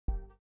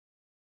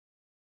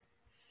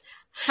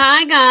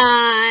Hi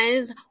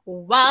guys,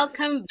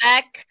 welcome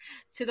back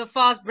to the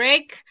Fast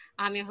Break.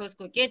 I'm your host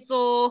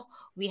Koketso.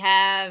 We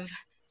have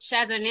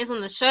Shaz Ernest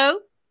on the show.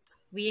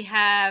 We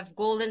have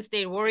Golden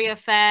State Warrior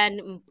fan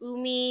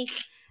Mpumi,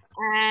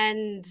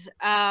 and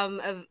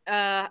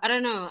I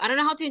don't know. I don't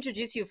know how to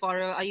introduce you,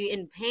 Faro. Are you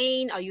in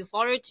pain? Are you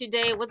Faro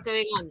today? What's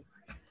going on?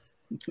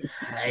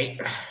 Hey,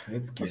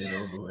 let's get it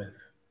over with.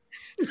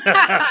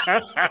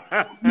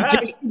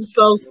 Rejected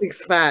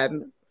Celtics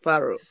fan,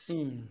 Faro.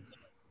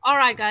 All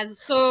right, guys.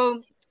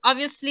 So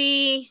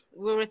obviously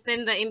we're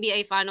within the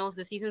NBA Finals.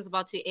 The season's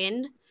about to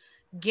end.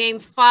 Game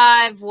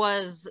 5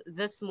 was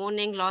this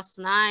morning, last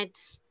night.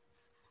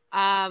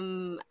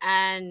 And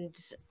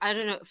I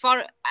don't know.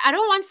 I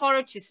don't want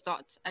Faro to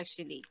start.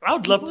 Actually, I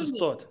would love to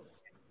start.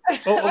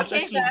 Oh, okay,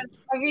 actually,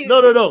 Shaz.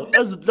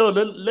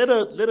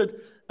 no. Let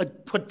a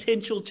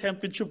potential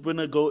championship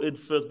winner go in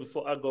first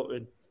before I go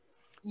in.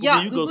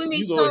 Yeah, you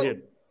Mpumi, go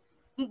ahead.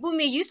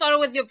 Mpumi, you started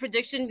with your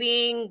prediction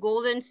being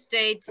Golden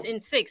State in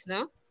 6,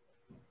 no?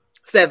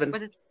 7.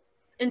 Was it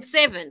in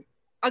 7?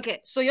 Okay,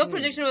 so your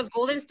prediction was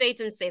Golden State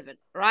in 7,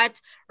 right?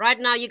 Right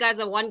now, you guys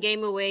are 1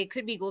 game away.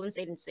 Could be Golden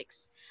State in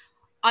 6.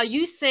 Are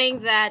you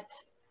saying that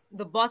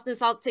the Boston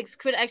Celtics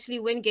could actually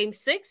win Game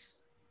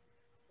 6?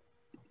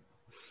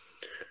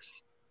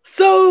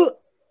 So,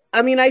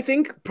 I mean, I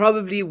think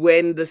probably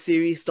when the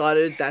series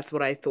started, that's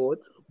what I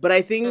thought. But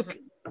I think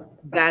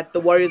that the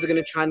Warriors are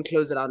going to try and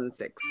close it out in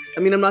 6. I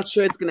mean, I'm not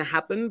sure it's going to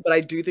happen, but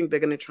I do think they're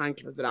going to try and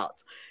close it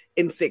out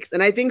in 6.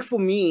 And I think for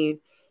me,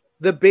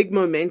 the big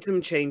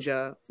momentum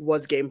changer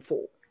was Game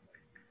 4,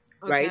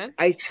 right?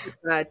 I think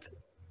that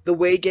the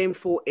way Game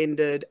 4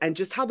 ended and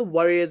just how the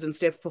Warriors and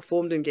Steph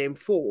performed in Game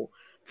 4,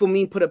 for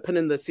me, put a pin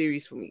in the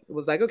series for me. It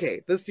was like,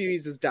 okay, this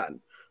series is done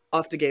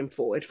after Game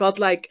 4. It felt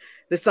like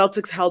the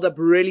Celtics held up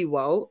really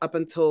well up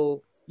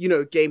until,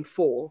 Game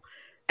 4.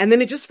 And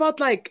then it just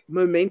felt like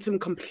momentum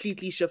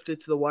completely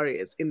shifted to the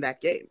Warriors in that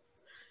game.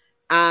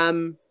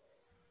 And,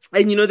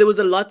 there was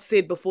a lot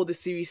said before the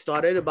series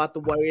started about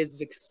the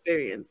Warriors'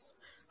 experience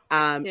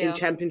in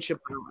championship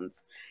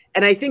rounds.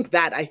 And I think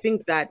that,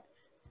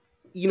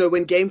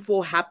 when Game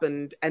 4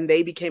 happened and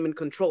they became in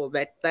control,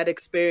 that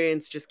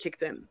experience just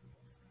kicked in.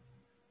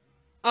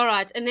 All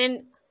right. And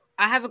then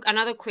I have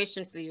another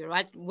question for you,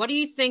 right? What do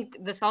you think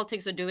the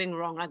Celtics are doing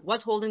wrong? Like,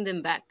 what's holding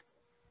them back?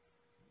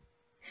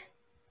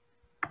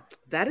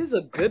 That is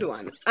a good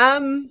one.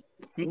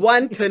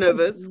 One,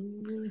 turnovers.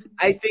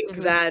 I think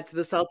that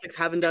the Celtics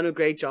haven't done a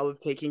great job of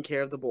taking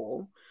care of the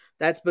ball.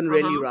 That's been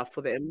really rough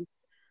for them.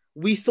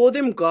 We saw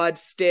them guard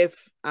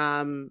Steph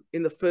in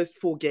the first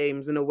 4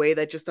 games in a way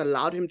that just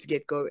allowed him to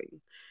get going.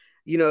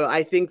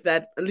 I think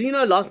that,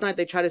 last night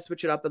they tried to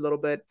switch it up a little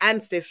bit and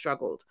Steph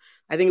struggled.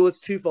 I think it was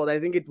twofold. I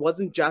think it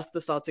wasn't just the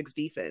Celtics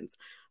defense,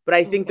 but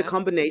I think the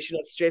combination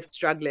of Steph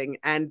struggling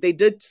and they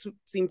did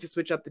seem to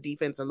switch up the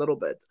defense a little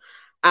bit.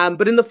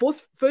 But in the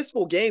first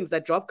 4 games,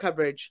 that drop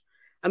coverage,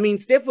 I mean,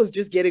 Steph was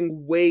just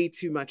getting way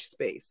too much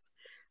space.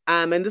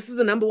 And this is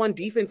the number 1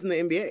 defense in the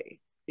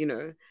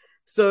NBA,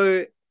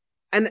 So,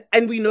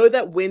 and we know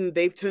that when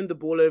they've turned the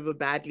ball over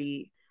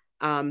badly,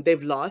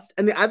 they've lost.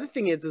 And the other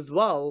thing is as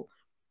well,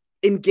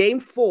 in Game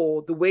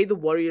 4, the way the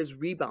Warriors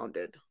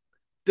rebounded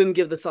didn't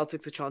give the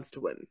Celtics a chance to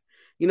win.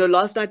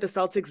 Last night the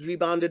Celtics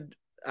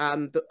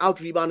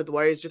out-rebounded the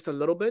Warriors just a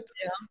little bit.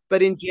 Yeah.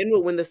 But in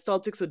general, when the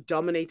Celtics are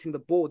dominating the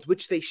boards,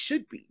 which they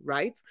should be,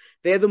 right?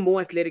 They're the more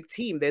athletic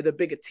team. They're the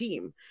bigger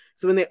team.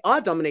 So when they are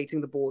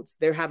dominating the boards,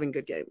 they're having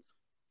good games.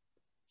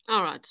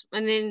 All right.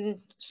 And then,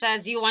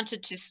 Shaz, you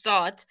wanted to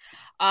start.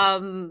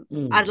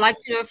 I'd like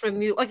to know from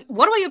you. Okay,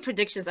 what were your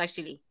predictions,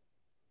 actually?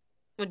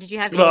 Or did you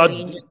have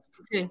any?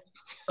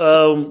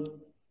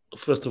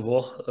 First of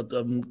all,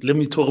 let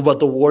me talk about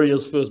the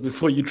Warriors first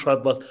before you try.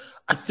 But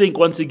I think,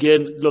 once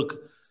again, look,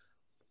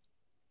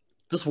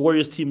 this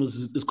Warriors team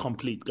is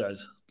complete,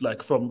 guys.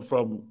 Like from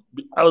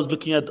I was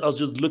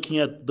just looking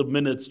at the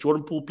minutes.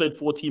 Jordan Poole played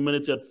 14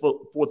 minutes at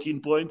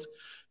 14 points.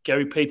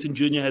 Gary Payton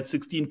Jr. had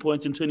 16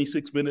 points in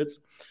 26 minutes.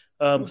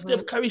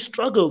 Steph Curry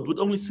struggled with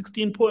only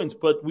 16 points,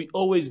 but we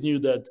always knew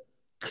that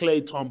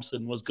Klay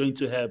Thompson was going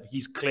to have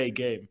his Klay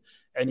game.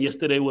 And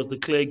yesterday was the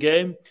Klay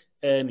game,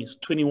 and he's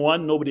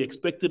 21. Nobody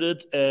expected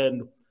it.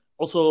 And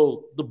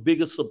also the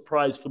biggest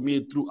surprise for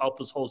me throughout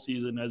this whole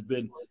season has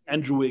been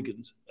Andrew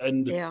Wiggins.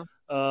 And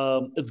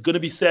it's going to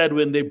be sad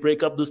when they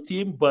break up this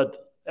team, but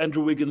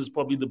Andrew Wiggins is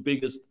probably the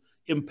biggest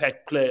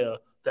impact player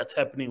that's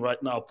happening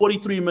right now.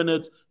 43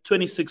 minutes,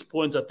 26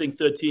 points, I think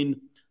 13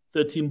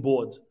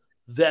 boards.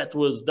 That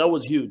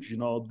was huge.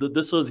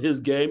 This was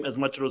his game as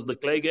much as it was the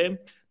Klay game.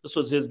 This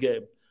was his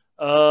game.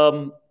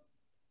 I'm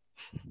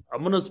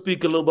going to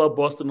speak a little about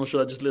Boston, or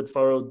should I just let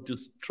Faro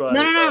just try?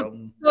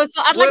 No.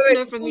 So I'd like to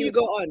know from you. You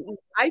go on.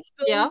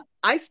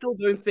 I still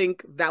don't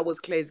think that was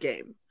Klay's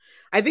game.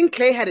 I think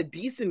Klay had a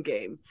decent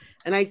game,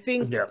 and I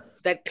think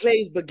that Klay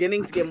is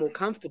beginning to get more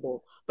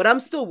comfortable, but I'm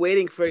still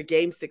waiting for a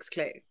Game 6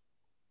 Klay.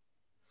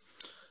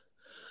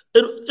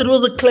 It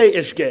was a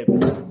Klay-ish game.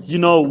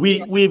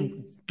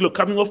 We've look,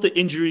 coming off the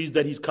injuries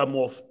that he's come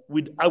off,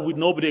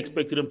 nobody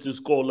expected him to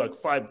score like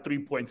 5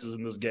 3-pointers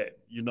in this game.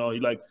 You know,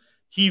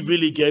 he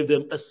really gave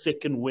them a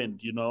second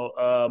wind, you know.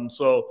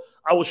 So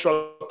I was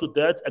shocked with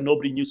that, and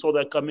nobody saw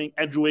that coming.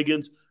 Andrew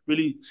Wiggins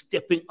really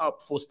stepping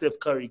up for Steph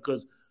Curry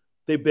because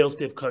they bailed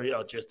Steph Curry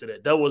out yesterday.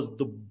 That was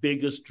the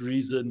biggest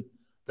reason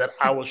that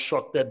I was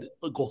shocked that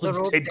Golden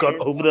State got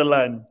over the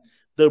line.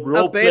 The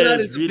role bailout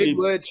players is really, a big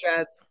word,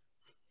 Chaz.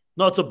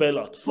 No, it's a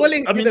bailout.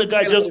 I mean, the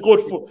guy just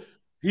scored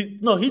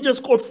he just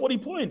scored 40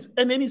 points,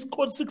 and then he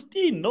scored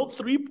 16. No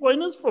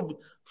 3-pointers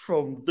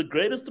from the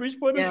greatest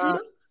 3-pointer shooter.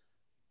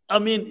 I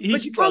mean,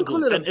 but you can't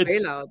call it a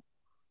bailout.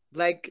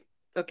 Like,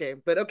 okay,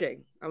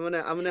 I'm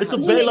gonna. It's a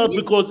bailout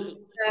because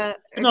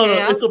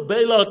it's a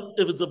bailout.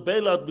 If it's a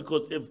bailout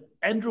because if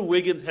Andrew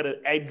Wiggins had an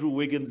Andrew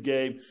Wiggins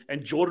game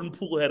and Jordan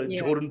Poole had a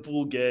Jordan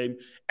Poole game,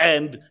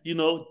 and you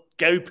know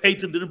Gary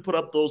Payton didn't put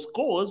up those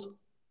scores,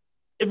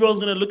 everyone's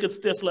gonna look at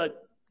Steph like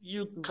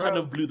you kind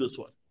of blew this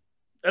one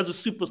as a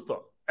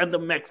superstar and the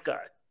max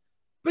guy.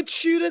 But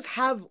shooters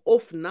have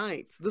off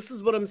nights. This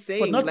is what I'm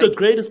saying. But not the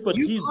greatest. But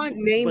you can't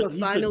name a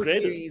final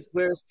series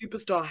where a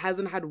superstar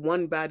hasn't had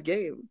one bad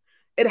game.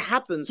 It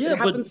happens. It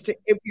happens to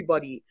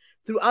everybody.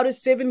 Throughout a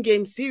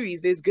 7-game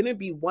series, there's going to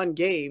be one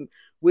game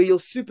where your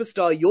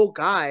superstar, your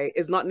guy,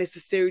 is not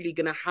necessarily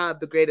going to have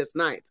the greatest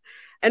night.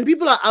 And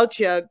people are out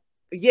here.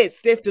 Yes,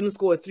 Steph didn't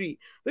score a 3.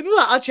 But people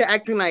are out here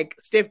acting like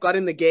Steph got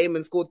in the game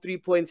and scored 3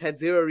 points, had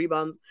 0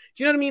 rebounds.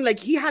 Do you know what I mean? Like,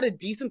 he had a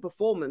decent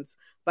performance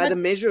by the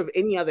measure of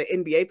any other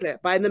NBA player,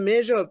 by the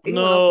measure of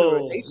anyone else in the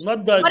rotation.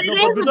 Not by, but no, it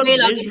is but a not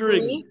bailout.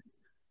 measuring.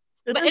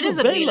 It is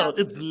a bailout.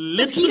 It's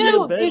literally a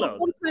bailout.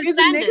 There's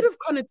a negative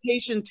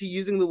connotation to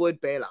using the word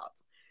bailout.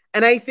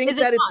 And I think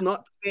that it's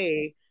not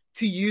fair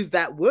to use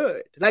that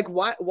word. Like,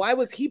 why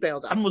was he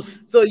bailed out?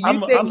 So you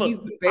saying he's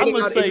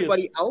bailing out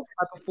everybody else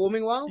by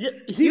performing well? Yeah,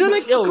 you know,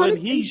 like, the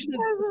connotation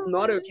is just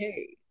not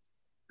okay.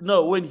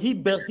 No, when he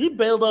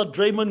bailed out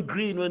Draymond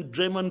Green when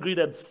Draymond Green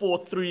had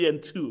 4, 3,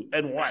 and 2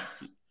 and 1.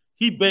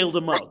 He bailed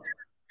him out.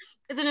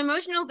 It's an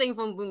emotional thing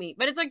from Boomy,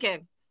 but it's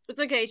okay. It's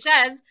okay.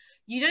 Shaz,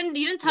 you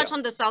didn't touch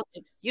on the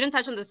Celtics. You didn't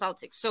touch on the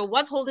Celtics. So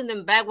what's holding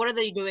them back? What are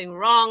they doing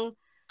wrong?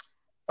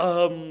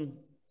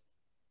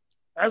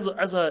 As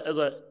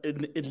I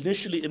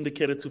initially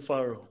indicated to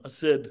Faro, I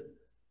said,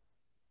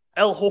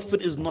 Al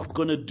Horford is not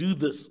going to do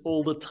this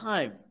all the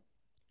time.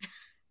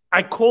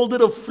 I called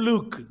it a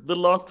fluke the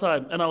last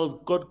time, and I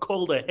got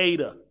called a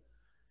hater.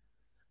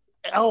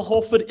 Al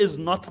Horford is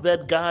not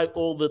that guy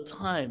all the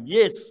time.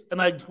 Yes,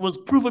 and I was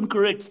proven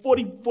correct.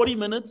 40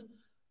 minutes,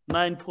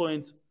 9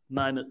 points,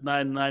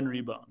 9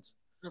 rebounds.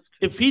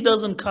 If he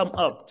doesn't come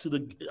up to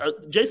the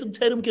Jason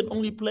Tatum can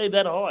only play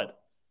that hard.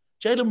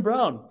 Jaylen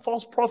Brown,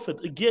 false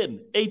prophet again,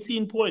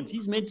 18 points.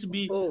 He's meant to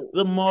be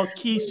the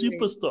marquee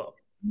superstar.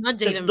 Not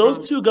Jaylen Brown.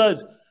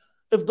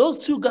 If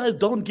those two guys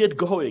don't get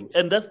going,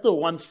 and that's the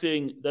one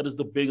thing that is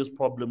the biggest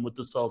problem with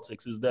the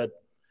Celtics is that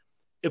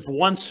if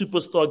one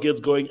superstar gets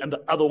going and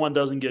the other one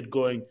doesn't get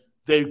going,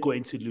 they're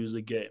going to lose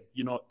a game.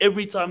 You know,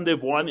 every time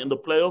they've won in the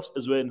playoffs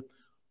is when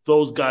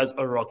those guys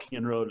are rocking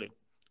and rolling.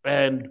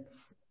 And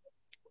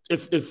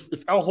if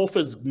Al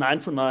Horford's 9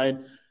 for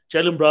 9,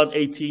 Jaylen Brown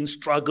 18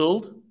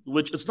 struggled,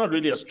 which it's not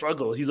really a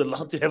struggle. He's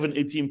allowed to have an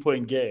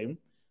 18-point game,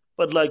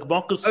 but like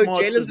Marcus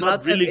Smart is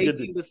not really good.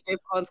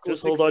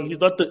 Just hold on, he's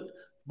not the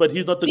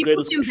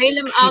greatest.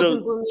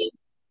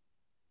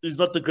 He's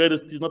not the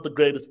greatest. He's not the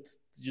greatest,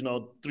 you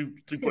know,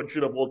 three-point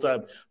shooter of all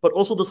time. But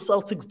also the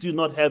Celtics do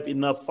not have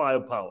enough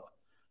firepower.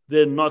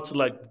 They're not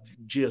like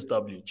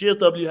GSW.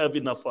 GSW have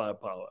enough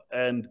firepower,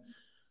 and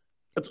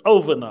it's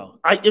over now.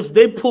 If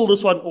they pull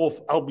this one off,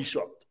 I'll be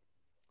shocked.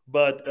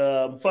 But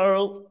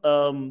Farrell,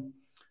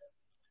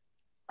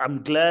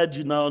 I'm glad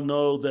you now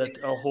know that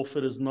Al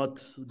Horford is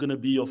not going to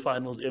be your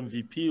Finals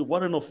MVP.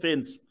 What an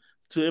offense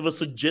to ever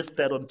suggest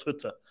that on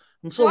Twitter.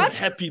 I'm so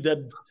happy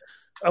that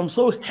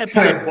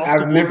Boston.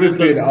 I've never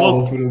said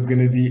Al Horford was going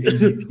to be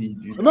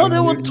MVP. Dude. No,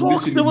 there were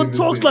talks. There were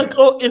talks like,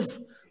 oh, if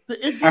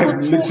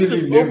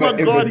oh my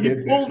God, he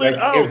pulled it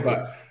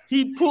out.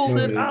 He pulled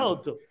it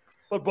out.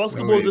 But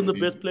basketball is in the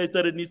best place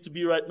that it needs to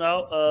be right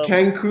now.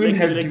 Cancun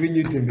has given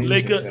you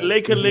dimension.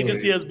 Laker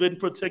legacy has been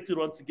protected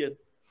once again.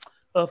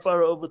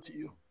 Farah, over to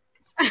you.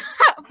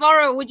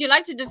 Farah, would you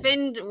like to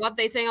defend what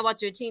they're saying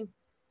about your team?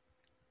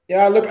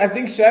 Yeah, look, I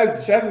think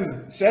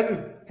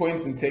Shaz's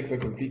points and takes are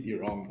completely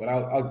wrong, but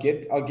I'll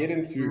get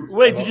into.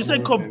 Wait, did you say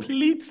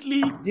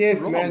completely?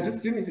 Yes, wrong? Man.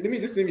 Just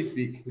let me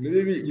speak.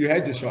 You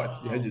had your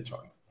shot. You had your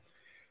chance.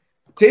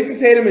 Jason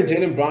Tatum and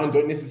Jaylen Brown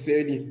don't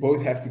necessarily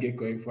both have to get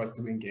going for us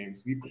to win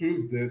games. We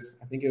proved this.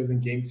 I think it was in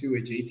game 2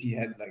 where JT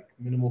had like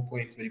minimal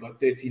points, but he got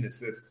 13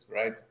 assists,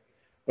 right?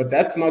 But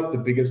that's not the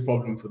biggest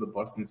problem for the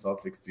Boston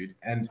Celtics, dude.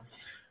 And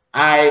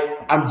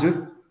I'm just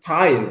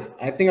tired.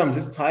 I think I'm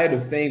just tired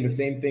of saying the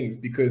same things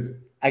because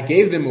I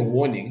gave them a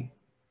warning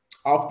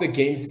after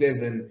game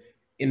 7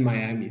 in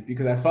Miami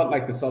because I felt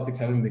like the Celtics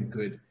haven't been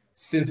good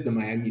since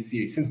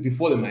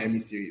before the Miami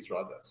series,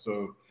 rather.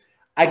 So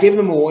I gave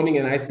them a warning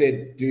and I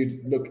said, dude,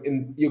 look,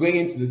 you're going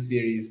into the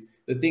series.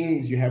 The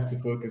things you have to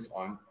focus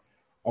on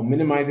or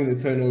minimizing the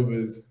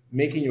turnovers,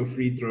 making your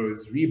free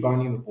throws,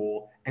 rebounding the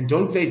ball, and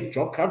don't play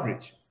drop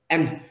coverage.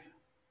 And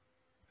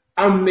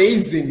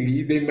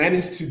amazingly, they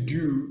managed to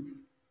do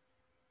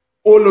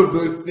all of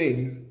those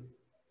things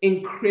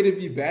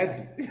incredibly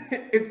badly.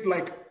 It's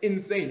like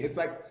insane. It's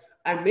like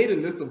I made a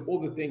list of all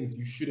the things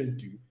you shouldn't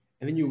do,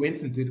 and then you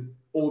went and did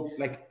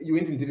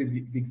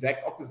the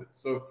exact opposite.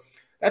 So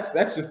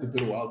that's just a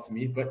bit wild to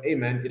me. But hey,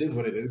 man, it is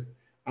what it is.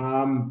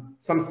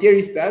 Some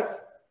scary stats,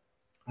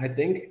 I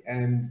think.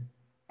 And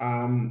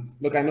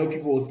look, I know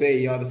people will say,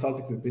 yeah, the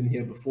Celtics have been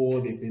here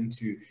before. They've been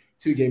to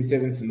 2 Game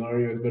 7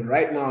 scenarios. But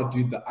right now,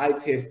 dude, the eye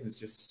test is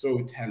just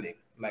so telling.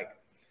 Like,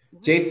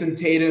 Jason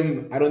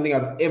Tatum, I don't think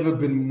I've ever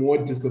been more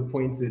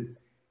disappointed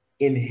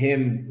in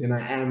him than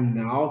I am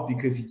now,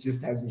 because he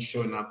just hasn't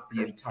shown up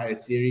the entire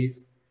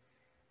series.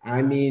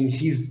 I mean,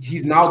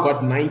 he's now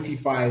got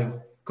 95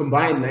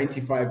 combined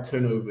 95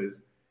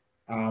 turnovers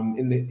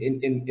in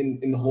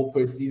the whole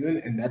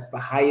postseason, and that's the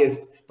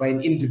highest by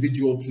an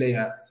individual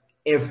player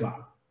ever.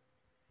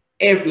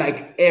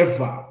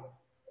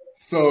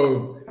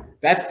 So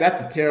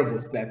that's a terrible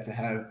stat to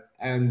have.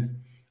 And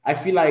I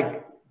feel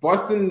like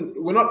Boston,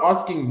 we're not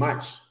asking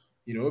much.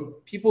 You know,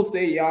 people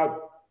say, yeah,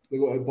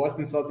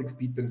 Boston Celtics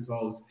beat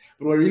themselves,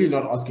 but we're really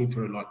not asking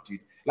for a lot,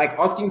 dude. Like,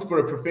 asking for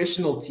a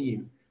professional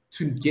team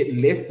to get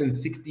less than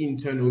 16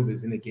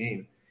 turnovers in a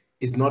game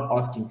is not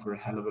asking for a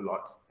hell of a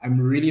lot.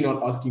 I'm really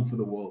not asking for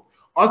the world.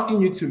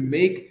 Asking you to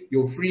make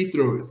your free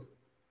throws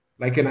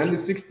like an under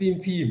 16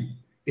 team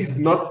is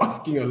not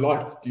asking a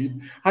lot,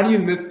 dude. How do you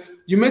miss?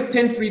 You miss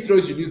 10 free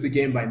throws, you lose the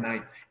game by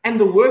 9. And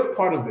the worst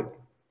part of it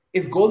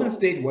is Golden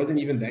State wasn't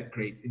even that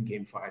great in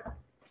Game 5.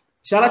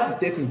 Shout out to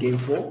Steph in Game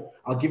 4.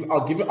 I'll give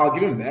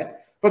him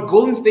that. But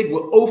Golden State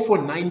were 0 for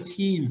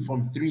 19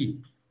 from 3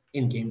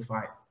 in Game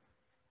 5.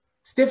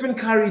 Stephen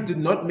Curry did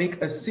not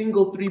make a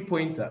single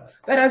three-pointer.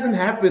 That hasn't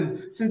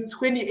happened since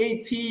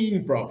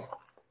 2018, bro.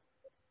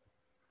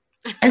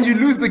 And you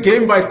lose the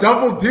game by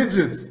double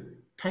digits.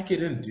 Pack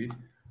it in, dude.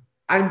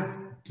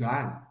 I'm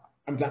done.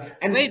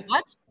 And wait,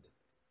 what?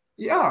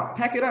 Yeah,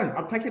 pack it in.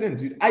 I'll pack it in,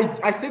 dude.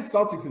 I said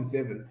Celtics in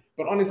 7,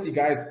 but honestly,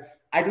 guys,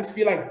 I just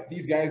feel like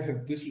these guys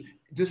have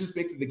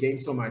disrespected the game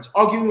so much.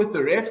 Arguing with the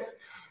refs,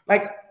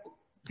 like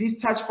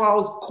these touch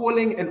fouls,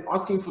 calling and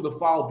asking for the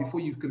foul before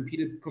you've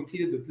completed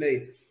the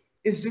play.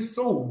 It's just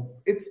so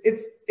it's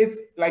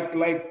like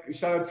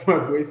shout out to my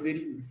boy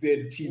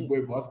said cheese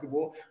boy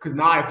basketball, because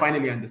now I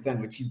finally understand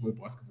what cheese boy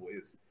basketball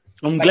is.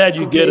 I'm glad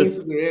you get it.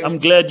 I'm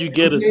glad you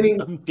get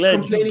it. I'm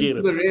glad you get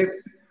it.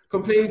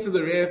 Complaining to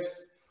the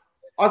refs,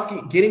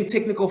 getting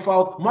technical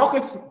fouls.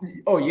 Marcus,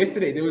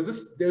 yesterday there was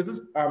this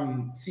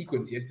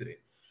sequence yesterday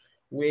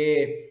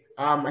where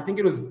I think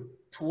it was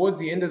towards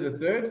the end of the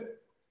third,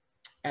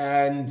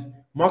 and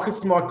Marcus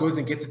Smart goes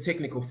and gets a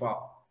technical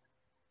foul.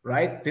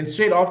 Right? Then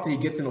straight after, he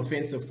gets an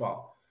offensive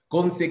foul.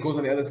 Golden State goes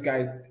on the other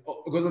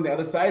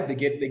side. They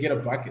get a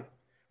bucket,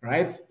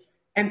 right?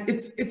 And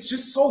it's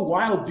just so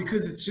wild,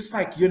 because it's just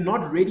like you're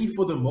not ready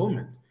for the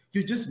moment.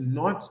 You're just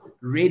not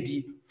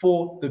ready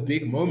for the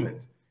big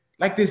moment.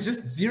 Like, there's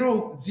just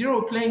zero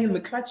playing in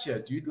the clutch here,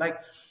 dude. Like,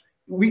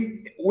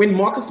 when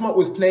Marcus Smart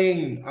was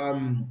playing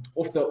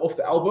off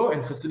the elbow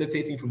and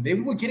facilitating from there,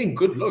 we were getting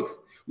good looks.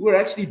 We were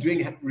actually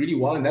doing really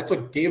well, and that's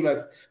what gave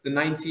us the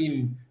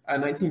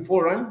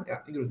 19-4 run. Yeah, I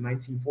think it was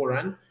 19-4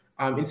 run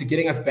into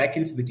getting us back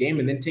into the game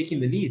and then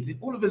taking the lead. Then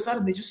all of a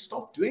sudden, they just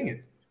stopped doing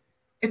it.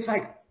 It's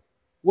like,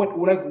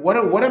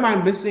 what am I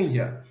missing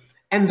here?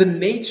 And the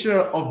nature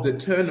of the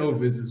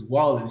turnovers as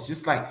well is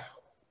just like,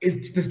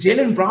 does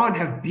Jaylen Brown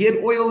have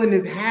beard oil in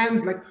his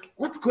hands? Like,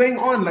 what's going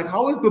on? Like,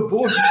 how is the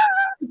ball just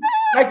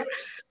like?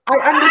 I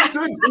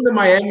understood in the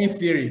Miami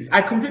series.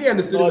 I completely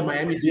understood in the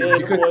Miami series,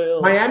 because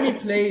Miami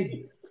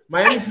played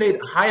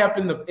high up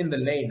in the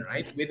lane,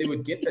 right? Where they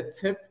would get a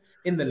tip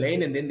in the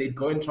lane and then they'd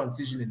go in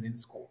transition and then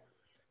score.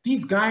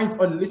 These guys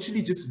are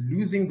literally just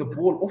losing the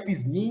ball off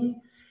his knee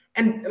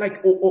and like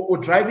or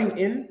driving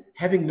in,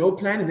 having no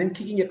plan, and then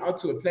kicking it out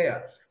to a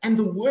player. And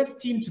the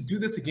worst team to do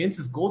this against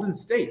is Golden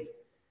State.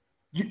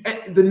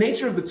 The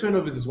nature of the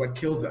turnovers is what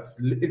kills us.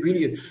 It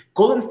really is.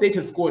 Golden State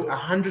have scored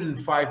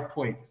 105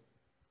 points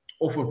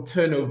off of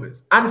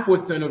turnovers,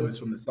 unforced turnovers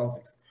from the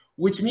Celtics.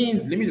 Which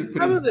means, let me just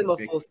put it into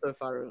perspective. Forced, though,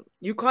 Rufaro.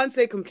 You can't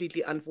say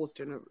completely unforced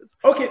turnovers.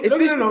 Okay,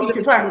 no.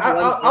 Okay, fine.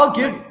 I'll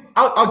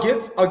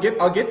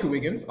get to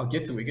Wiggins. I'll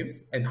get to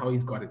Wiggins and how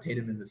he's got a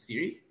Tatum in the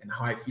series and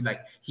how I feel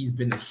like he's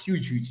been a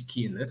huge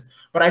key in this.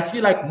 But I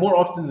feel like more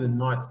often than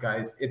not,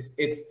 guys, it's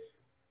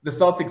the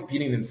Celtics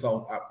beating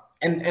themselves up.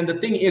 And the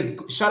thing is,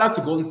 shout out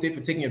to Golden State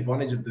for taking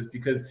advantage of this,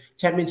 because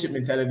championship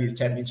mentality is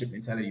championship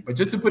mentality. But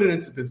just to put it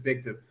into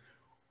perspective,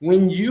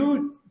 when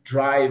you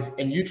drive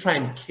and you try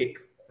and kick,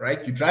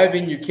 right? You drive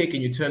in, you kick,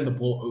 and you turn the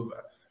ball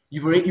over.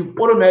 You've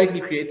automatically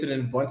created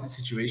an advantage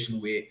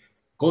situation where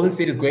Golden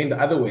State is going the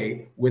other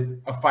way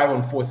with a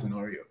 5-on-4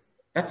 scenario.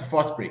 That's a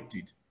fast break,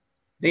 dude.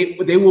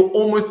 They will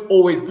almost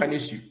always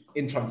punish you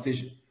in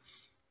transition.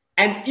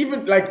 And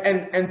even like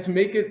and to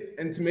make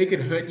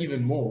it hurt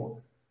even more,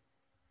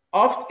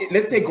 after,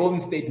 let's say Golden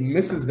State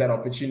misses that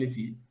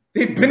opportunity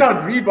They've been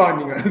out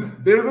rebounding us.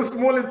 They're the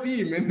smaller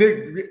team, and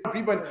they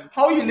rebound.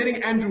 How are you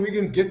letting Andrew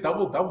Wiggins get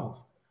double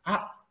doubles?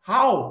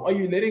 How are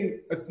you letting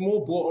a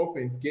small ball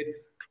offense get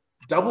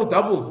double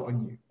doubles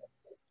on you?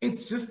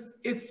 It's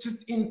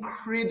just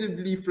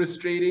incredibly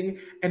frustrating,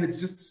 and it's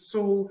just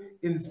so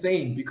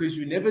insane because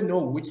you never know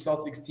which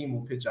Celtics team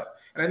will pitch up.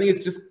 And I think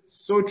it's just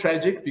so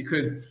tragic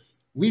because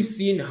we've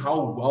seen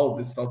how well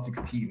the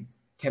Celtics team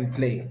can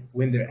play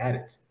when they're at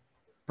it.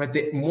 But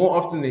more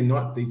often than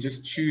not, they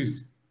just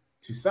choose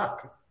to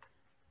suck.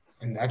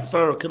 And that's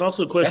Farrell, can I ask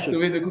a question? That's the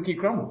way the cookie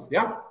crumbles.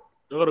 Yeah.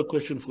 I got a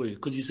question for you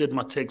because you said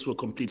my takes were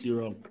completely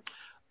wrong.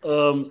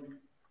 Are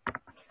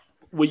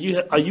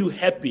you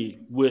happy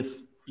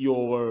with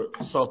your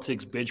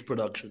Celtics bench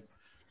production?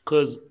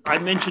 Because I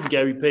mentioned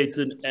Gary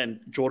Payton and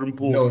Jordan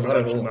Poole's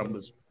production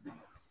numbers.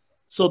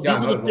 So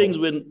these are the things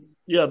when,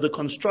 the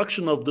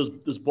construction of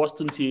this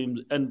Boston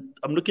team, and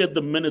I'm looking at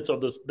the minutes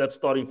of that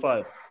starting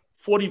five.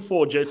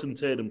 44, Jason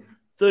Tatum.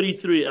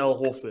 33, Al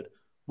Horford.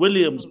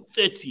 Williams,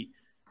 30.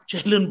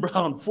 Jaylen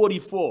Brown,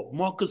 44.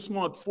 Marcus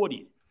Smart,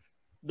 40.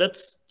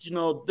 That's,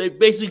 they're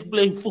basically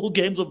playing full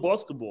games of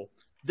basketball.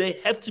 They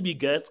have to be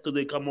gassed because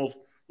they come off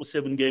a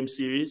 7-game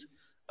series.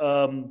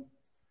 And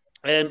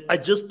I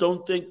just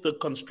don't think the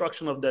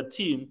construction of that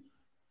team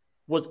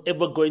was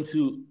ever going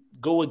to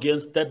go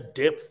against that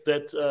depth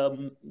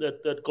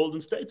that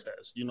Golden State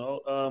has.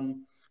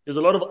 There's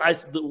a lot of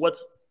ice.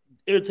 What's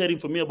irritating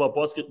for me about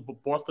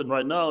Boston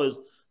right now is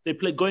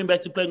going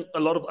back to playing a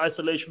lot of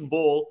isolation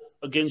ball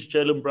against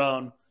Jaylen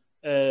Brown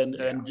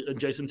and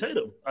Jason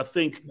Tatum. I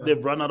think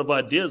they've run out of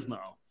ideas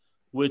now,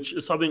 which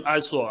is something I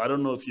saw. I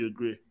don't know if you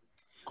agree.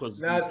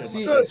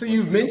 So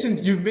you've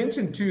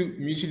mentioned two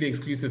mutually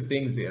exclusive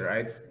things there,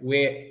 right?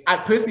 Where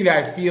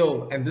I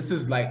feel, and this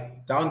is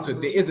like down to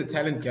it, there is a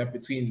talent gap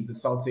between the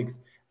Celtics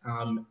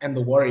and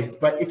the Warriors.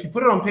 But if you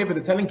put it on paper,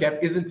 the talent gap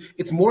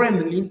it's more on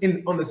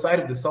the side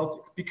of the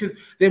Celtics because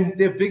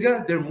they're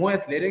bigger, they're more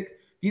athletic.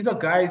 These are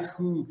guys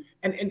who,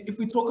 and if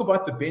we talk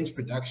about the bench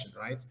production,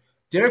 right?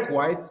 Derek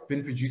White's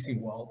been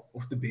producing well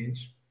off the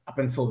bench up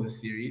until this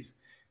series.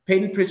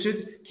 Peyton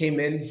Pritchard came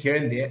in here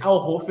and there. Al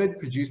Horford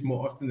produced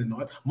more often than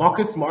not.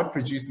 Marcus Smart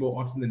produced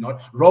more often than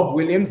not. Rob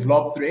Williams,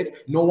 lob threat.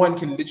 No one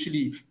can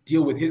literally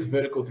deal with his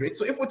vertical threat.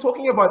 So if we're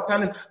talking about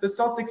talent, the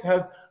Celtics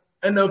have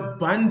an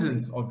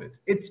abundance of it.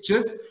 It's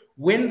just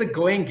when the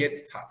going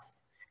gets tough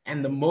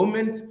and the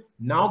moment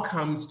now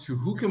comes to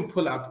who can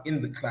pull up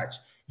in the clutch,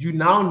 you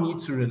now need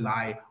to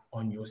rely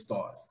on your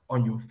stars,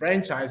 on your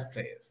franchise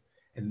players.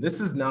 And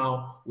this is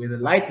now where the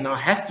light now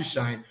has to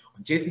shine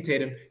on Jason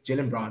Tatum,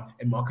 Jaylen Brown,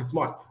 and Marcus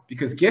Smart.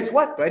 Because guess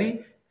what,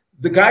 buddy?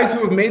 The guys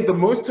who have made the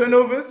most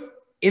turnovers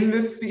in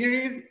this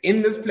series,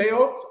 in this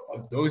playoff,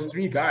 are those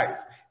three guys.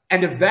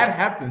 And if that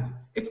happens,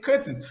 it's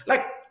curtains.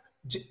 Like,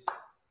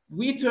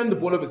 we turned the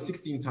ball over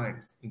 16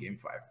 times in Game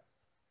 5.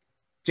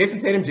 Jason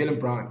Tatum, Jaylen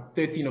Brown,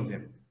 13 of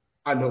them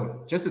alone,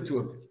 just the two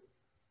of them.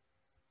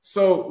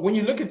 So when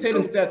you look at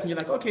Tatum's stats and you're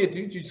like, okay,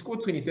 dude, you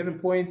scored 27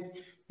 points,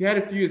 you had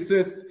a few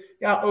assists,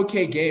 yeah,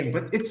 okay game.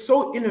 But it's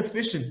so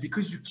inefficient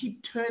because you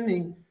keep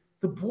turning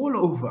the ball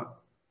over.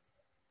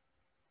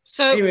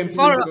 So anyway,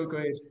 go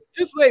ahead.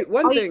 Just wait,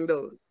 one thing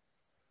though.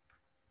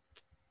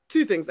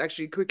 Two things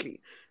actually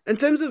quickly. In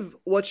terms of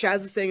what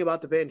Shaz is saying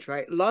about the bench,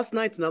 right? Last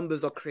night's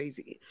numbers are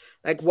crazy.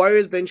 Like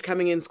Warriors bench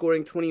coming in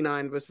scoring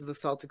 29 versus the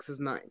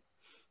Celtics' 9.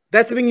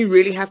 That's something you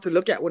really have to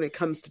look at when it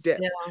comes to depth.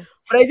 Yeah.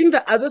 But I think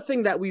the other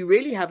thing that we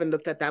really haven't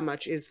looked at that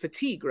much is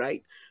fatigue,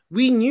 right?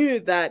 We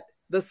knew that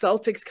the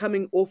Celtics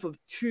coming off of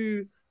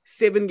 2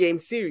 7-game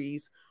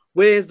series,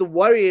 whereas the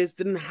Warriors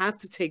didn't have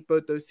to take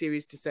both those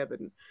series to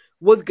 7,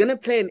 was going to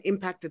play an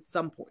impact at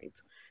some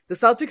point. The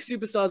Celtics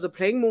superstars are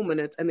playing more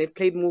minutes and they've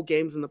played more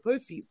games in the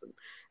postseason.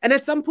 And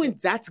at some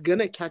point, that's going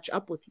to catch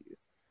up with you.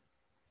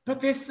 But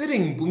they're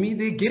sitting, Bumi.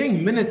 They're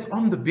getting minutes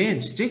on the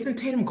bench. Jason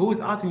Tatum goes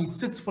out and he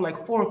sits for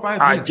like 4 or 5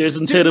 minutes.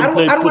 Jason Tatum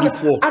played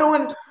 44. I don't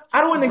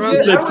want to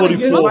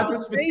hear about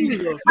this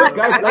fatigue.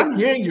 Guys, I'm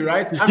hearing you,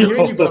 right? I'm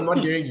hearing you, but I'm not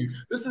hearing you.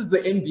 This is the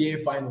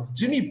NBA Finals.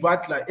 Jimmy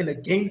Butler in a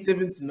Game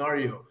 7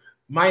 scenario.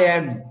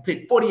 Miami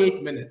played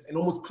 48 minutes and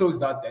almost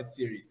closed out that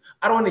series.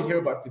 I don't want to hear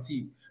about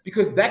fatigue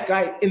because that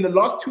guy in the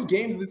last 2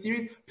 games of the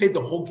series played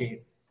the whole game,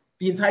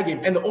 the entire game,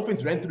 and the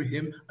offense ran through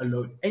him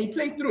alone, and he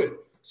played through it.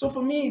 So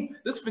for me,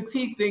 this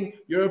fatigue thing,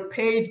 you're a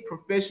paid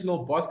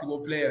professional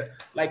basketball player.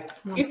 Like,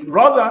 if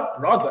rather,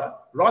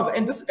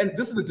 and this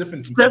is the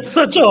difference. That's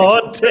such a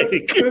hard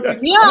take.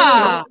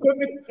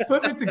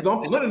 Perfect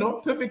example.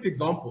 No, perfect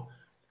example.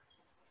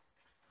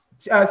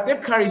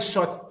 Steph Curry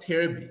shot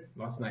terribly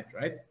last night,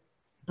 right?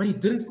 But he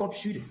didn't stop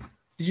shooting.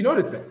 Did you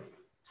notice that?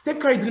 Steph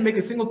Curry didn't make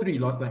a single 3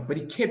 last night, but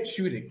he kept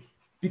shooting.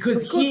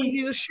 Because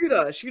he's a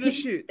shooter.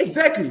 Shoot.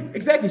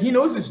 Exactly. He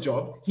knows his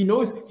job. He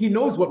knows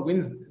what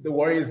wins the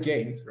Warriors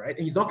games, right?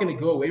 And he's not going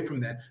to go away from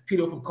that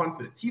peel off of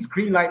confidence. His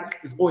green light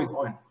is always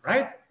on,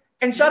 right?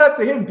 And shout out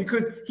to him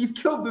because he's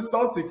killed the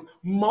Celtics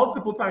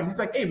multiple times. He's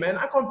like, hey, man,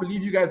 I can't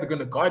believe you guys are going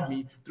to guard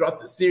me throughout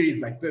the series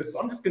like this.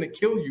 So I'm just going to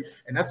kill you.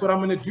 And that's what I'm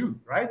going to do,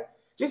 right?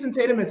 Jason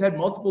Tatum has had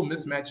multiple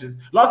mismatches.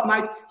 Last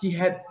night, he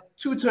had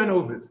 2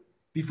 turnovers.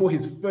 before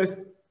his first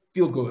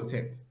field goal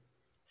attempt.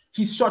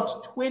 He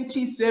shot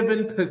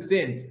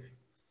 27%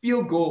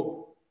 field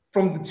goal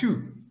from the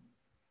 2.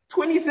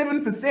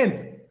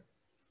 27%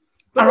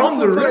 around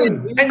the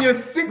rim, and you're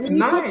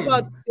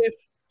 6'9".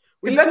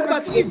 When you talk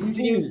about Steph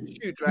continuing to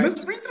shoot, right? Miss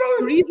free throws.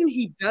 The reason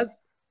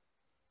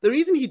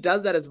he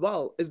does that as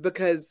well is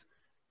because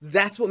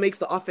that's what makes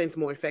the offense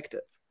more effective.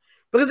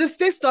 Because if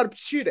Steph started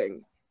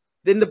shooting,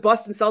 then the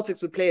Boston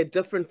Celtics would play a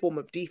different form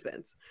of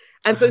defense.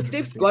 And so 100%.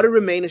 Steph's got to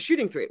remain a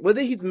shooting threat.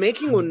 Whether he's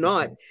making 100%. Or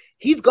not,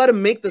 he's got to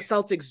make the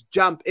Celtics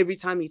jump every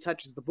time he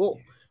touches the ball,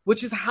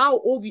 which is how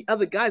all the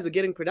other guys are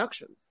getting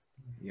production.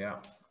 Yeah,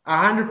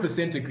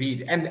 100%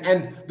 agreed. And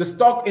in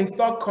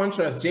stark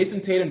contrast,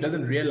 Jason Tatum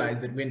doesn't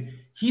realize that when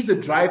he's a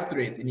drive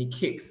threat and he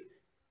kicks,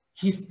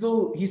 he's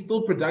still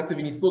productive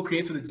and he still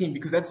creates for the team,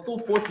 because that still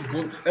forces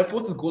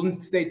Golden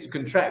State to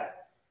contract.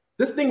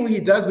 This thing where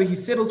he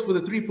settles for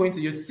the 3-pointer,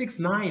 you're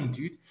 6'9",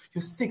 dude.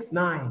 You're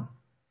 6'9".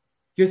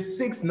 You're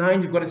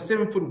 6'9", you've got a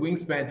 7-foot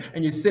wingspan,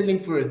 and you're settling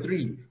for a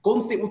 3.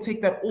 Golden State will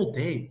take that all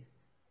day.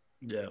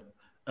 Yeah.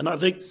 And I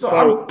think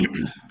so.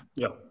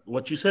 Yeah,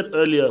 what you said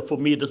earlier, for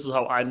me, this is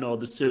how I know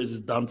the series is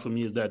done for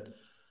me, is that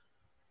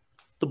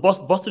the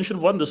Boston should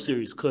have won this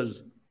series,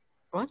 because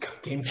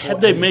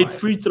had they made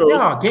free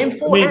throws, game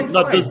 4 and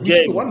not 5. This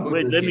game.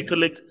 Wait, let me games.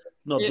 correct.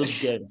 No, this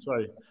game.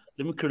 Sorry,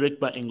 let me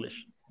correct my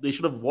English. They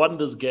should have won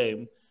this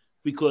game,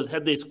 because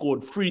had they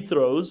scored free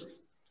throws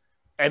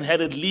and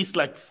had at least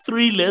like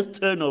 3 less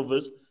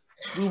turnovers,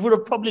 we would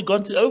have probably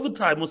gone to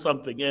overtime or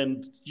something.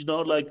 And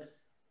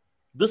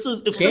this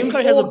is if Steph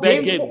Curry has a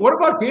bad game. What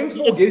about game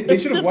 4? They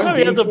should have won. If Steph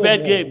Curry has a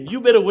bad game, you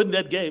better win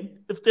that game.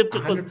 If Steph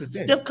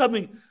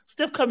coming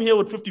here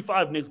with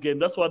 55 next game,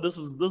 that's why this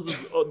is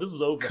over.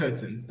 It's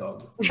curtains,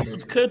 dog.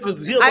 It's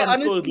curtains. I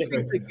honestly think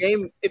the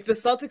game. If the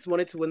Celtics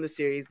wanted to win the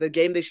series, the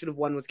game they should have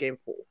won was game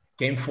 4.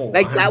 Game 4.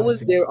 Like 100%. That was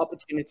their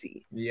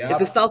opportunity. Yeah. If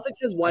the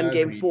Celtics has won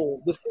game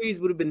 4, the series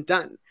would have been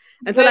done.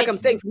 And so, like I'm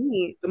saying, for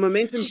me, the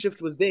momentum shift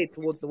was there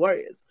towards the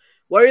Warriors.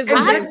 Warriors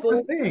won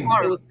game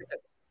 4. It was.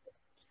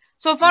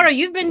 So, Farah,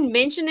 you've been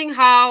mentioning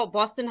how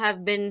Boston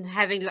have been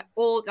having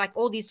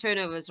all these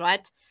turnovers,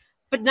 right?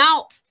 But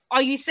now,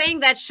 are you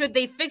saying that should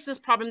they fix this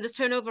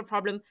turnover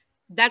problem,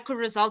 that could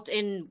result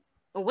in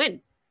a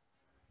win?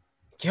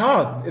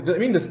 Yeah, I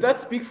mean, the stats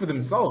speak for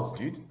themselves,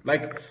 dude.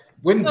 Like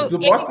when the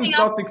Boston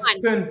Celtics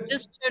turn,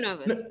 just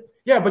turnovers.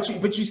 Yeah, but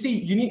you see,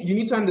 you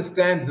need to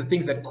understand the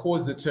things that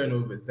cause the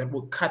turnovers that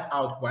will cut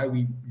out why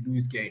we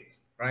lose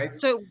games, right?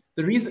 So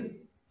the reason,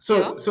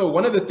 so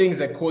one of the things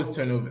that cause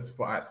turnovers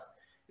for us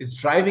is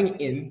driving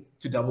in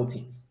to double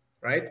teams,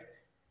 right?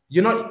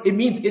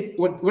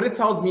 What it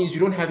tells me is you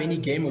don't have any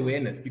game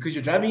awareness, because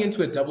you're driving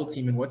into a double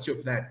team, and what's your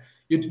plan?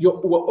 We're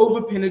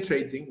over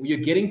penetrating. You're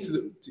getting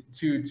to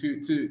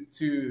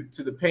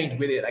the paint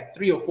where there are like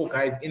 3 or 4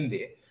 guys in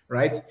there,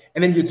 right?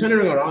 And then you're turning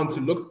around to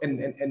look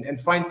and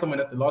find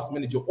someone at the last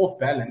minute. You're off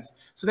balance,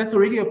 so that's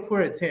already a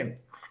poor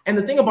attempt. And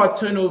the thing about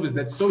turnovers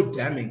that's so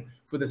damning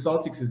for the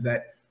Celtics is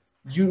that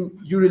you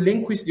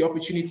relinquish the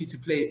opportunity to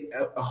play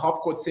a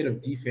half-court set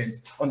of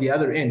defense on the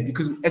other end,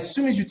 because as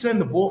soon as you turn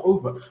the ball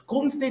over,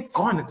 Golden State's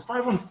gone. It's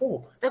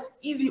 5-on-4. That's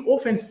easy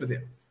offense for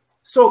them.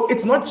 So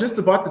it's not just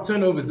about the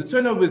turnovers. The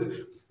turnovers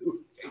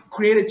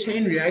create a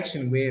chain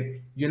reaction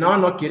where you're now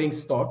not getting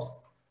stops,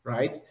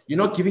 right? You're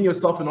not giving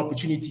yourself an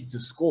opportunity to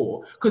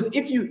score, because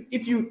if you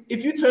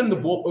turn the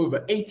ball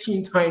over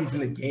 18 times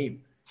in a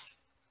game,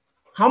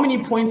 how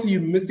many points are you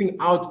missing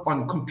out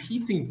on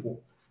competing for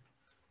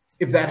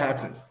if that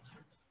happens?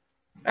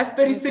 That's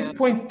 36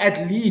 points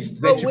at least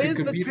that you can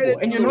compete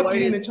for, and you're not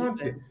getting the chance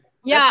yet.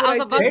 Yeah, I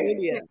was about to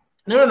say.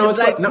 No. It's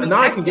like, now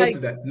I can get to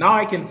that. Now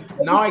I can get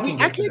to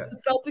that. Actually,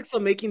 the Celtics are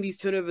making these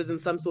turnovers in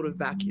some sort of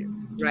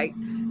vacuum, right?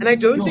 And I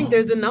don't think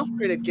there's enough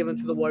credit given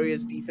to the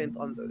Warriors' defense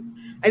on those.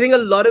 I think a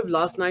lot of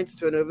last night's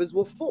turnovers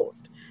were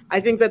forced. I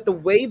think that the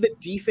way the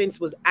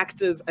defense was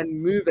active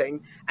and moving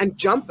and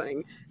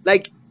jumping,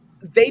 like,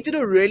 they did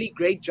a really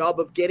great job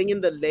of getting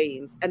in the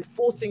lanes and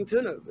forcing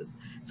turnovers.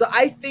 So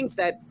I think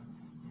that,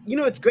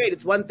 it's great.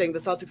 It's one thing the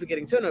Celtics are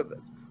getting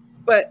turnovers,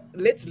 but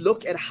let's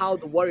look at how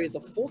the Warriors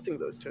are forcing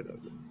those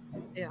turnovers.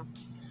 Yeah.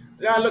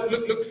 Yeah,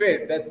 look,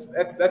 fair.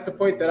 That's a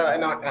point that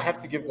I have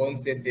to give Golden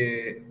State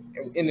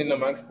in and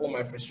amongst all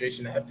my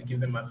frustration. I have to give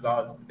them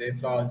their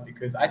flowers,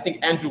 because I think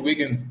Andrew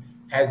Wiggins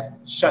has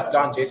shut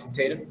down Jason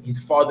Tatum. He's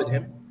fathered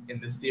him in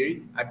this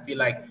series. I feel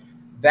like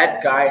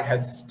that guy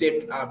has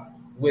stepped up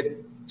with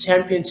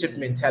championship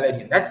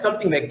mentality. And that's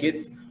something that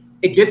gets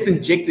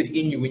injected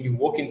in you when you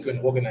walk into an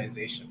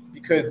organization,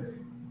 because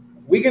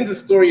Wiggins'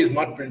 story has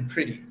not been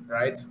pretty,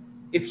 right?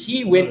 If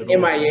he went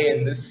MIA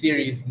in this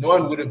series, no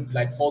one would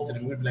have faulted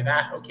him. Would be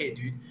like, okay,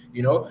 dude,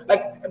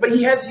 but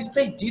he's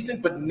played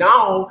decent, but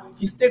now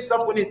he steps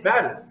up when it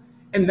matters.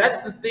 And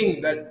that's the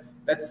thing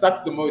that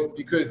sucks the most,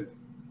 because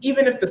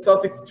even if the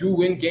Celtics do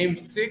win game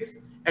 6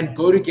 and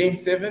go to game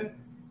 7,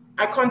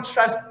 I can't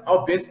trust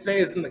our best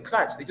players in the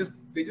clutch.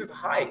 They just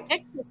hide.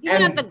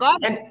 Even at the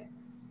Garden.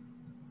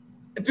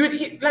 And dude,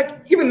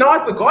 even now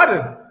at the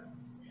Garden.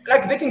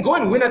 like they can go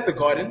and win at the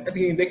Garden. I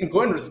think they can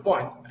go and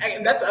respond,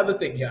 and that's the other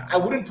thing. Yeah, I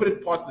wouldn't put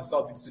it past the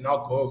Celtics to now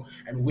go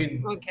and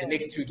win the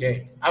next 2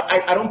 games.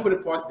 I don't put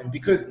it past them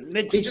because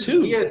they just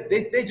weird.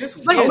 They just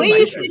weird. But where are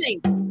you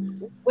sitting?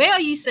 Where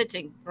are you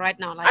sitting right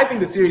now? Like, I think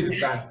the series is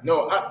done.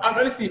 No, I'm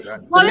honestly the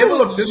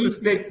level of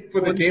disrespect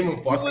for the game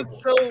of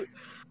basketball.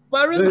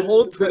 The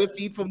whole Twitter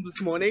feed from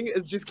this morning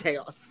is just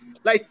chaos.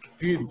 Like,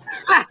 dude,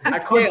 I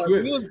can't do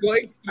it. He was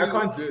going through I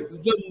can't do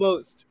it the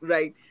most,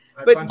 right?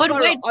 But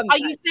wait, are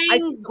you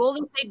saying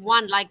Golden State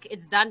won? Like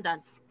it's done?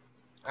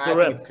 I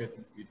think it's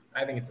curtains, dude.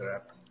 I think it's a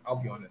wrap. I'll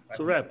be honest. It's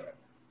a wrap.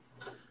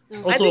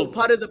 Also, I think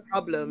part of the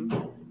problem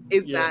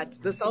is that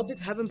the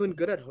Celtics haven't been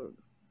good at home,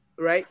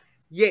 right?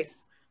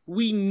 Yes,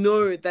 we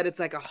know that it's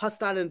like a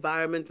hostile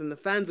environment and the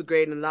fans are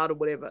great and loud or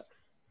whatever,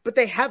 but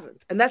they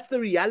haven't, and that's the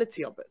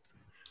reality of it,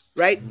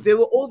 right? There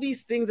were all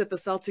these things that the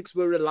Celtics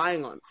were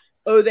relying on.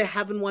 Oh, they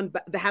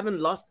haven't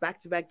lost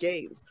back-to-back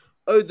games.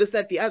 Oh, this,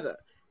 that, the other.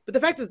 But the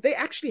fact is, they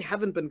actually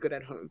haven't been good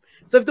at home.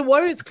 So if the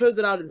Warriors close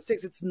it out in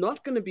 6, it's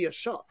not going to be a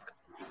shock.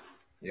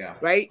 Yeah.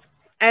 Right?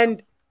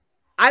 And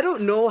I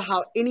don't know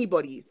how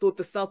anybody thought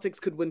the Celtics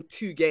could win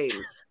 2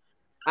 games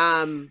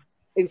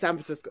in San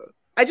Francisco.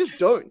 I just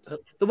don't.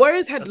 The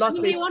Warriors had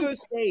lost their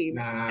first game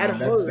at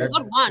home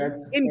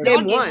in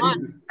game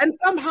 1. And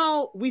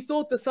somehow we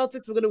thought the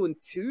Celtics were going to win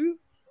 2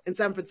 in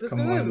San Francisco.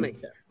 That doesn't make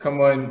sense. Come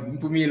on,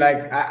 put me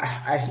like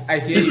I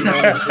hear you,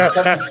 man. It's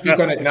tough to speak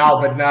on it now,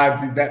 but nah,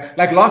 dude, that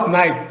like last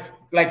night,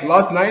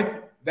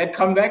 that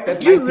comeback,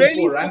 that you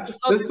really run, the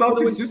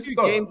Celtics just 2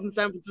 stopped. games in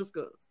San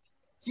Francisco.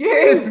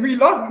 Yes, we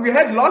lost. We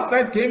had last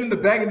night's game in the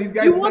bag, and these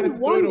guys won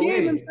 1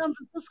 game in San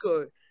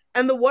Francisco,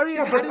 and the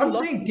Warriors hadn't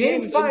lost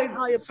game 5.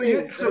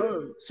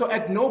 So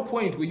at no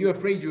point were you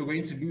afraid you were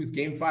going to lose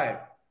game 5?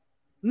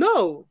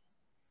 No.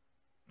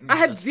 I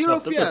had zero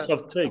fear. That's a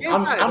tough take.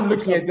 I'm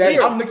looking at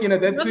that. I'm looking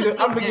at that Twitter.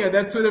 I'm looking at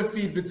that Twitter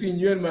feed between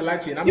you and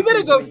Malachi. And you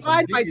better go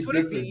find my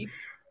Twitter feed.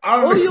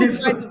 All you'll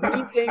find is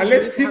me saying.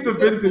 Unless tweets have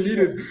been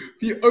deleted,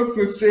 he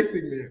also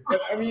stressing me.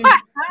 But I mean,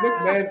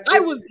 look, man. I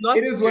was not.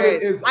 It is what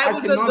it is. I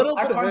was a little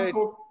bit hurt.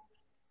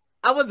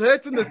 I was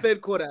hurt in the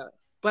 3rd quarter,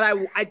 but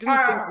I didn't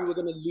think we were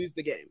going to lose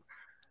the game.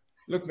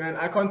 Look, man,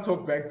 I can't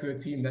talk back to a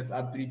team that's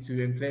up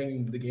 3-2 and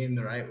playing the game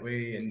the right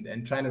way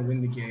and trying to win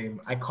the game.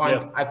 I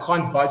can't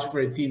vouch for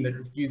a team that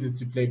refuses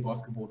to play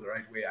basketball the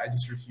right way. I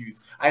just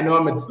refuse. I know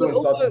I'm still a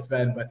Celtics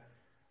fan, but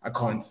I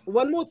can't.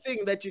 One more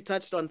thing that you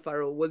touched on,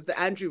 Farrell, was the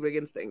Andrew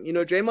Wiggins thing. You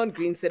know, Draymond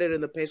Green said it in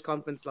the press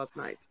conference last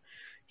night.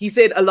 He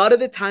said a lot of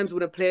the times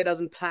when a player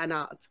doesn't plan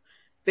out,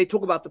 they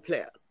talk about the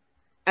player.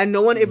 And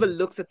no one ever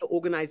looks at the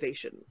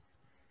organization.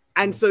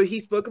 And so he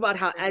spoke about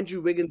how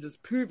Andrew Wiggins is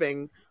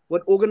proving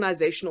what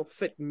organizational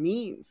fit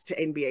means to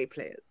NBA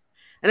players.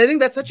 And I think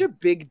that's such a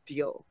big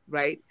deal,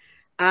 right?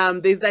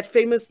 There's that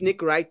famous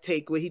Nick Wright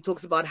take where he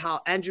talks about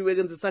how Andrew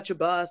Wiggins is such a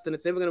bust and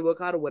it's never going to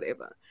work out or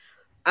whatever.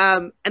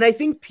 And I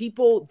think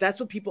that's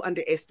what people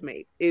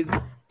underestimate is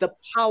the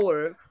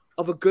power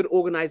of a good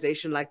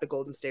organization like the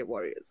Golden State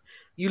Warriors.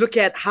 You look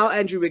at how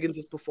Andrew Wiggins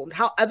has performed,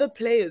 how other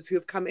players who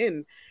have come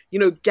in, you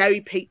know,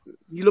 Gary Payton,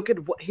 you look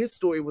at what his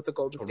story with the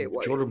Golden State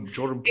Warriors. Jordan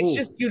Poole. It's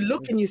just, you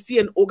look and you see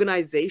an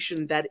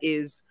organization that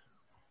is,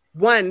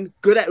 one,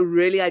 good at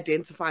really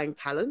identifying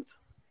talent.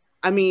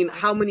 I mean,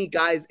 how many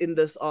guys in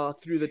this are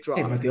through the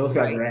draft? Hey, but they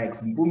also have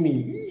rags.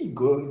 Boomy,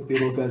 Golden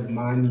State also has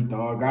money,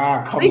 dog.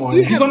 Come on.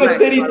 He's on a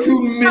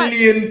 $32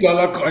 million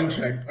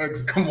contract.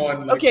 Come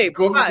on. Like, okay,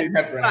 Golden State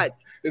have rags.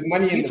 There's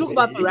money in you talk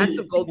about the racks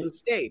of Golden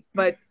State,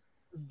 but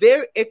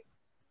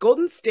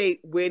Golden State,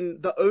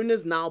 when the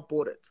owners now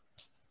bought it,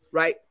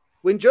 right?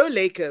 When Joe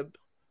Lacob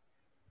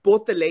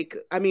bought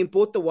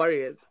the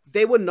Warriors,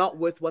 they were not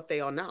worth what they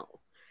are now.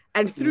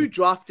 And through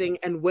drafting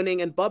and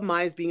winning and Bob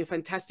Myers being a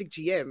fantastic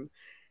GM,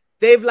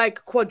 they've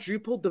like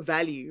quadrupled the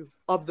value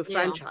of the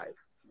franchise.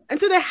 And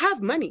so they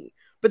have money,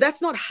 but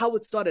that's not how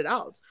it started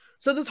out.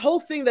 So this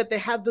whole thing that they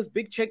have this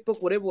big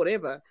checkbook,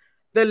 whatever,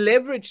 the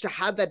leverage to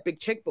have that big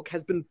checkbook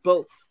has been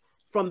built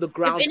from the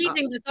ground If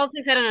anything, up. the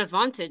Celtics had an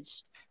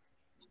advantage.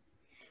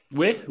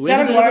 Where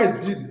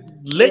talent-wise, dude.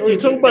 You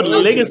talking about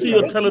legacy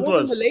or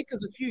talent-wise? The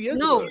Lakers a few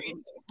years ago. No,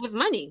 with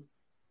money.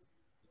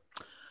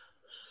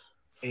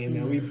 Hey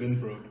man, we've been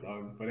broke,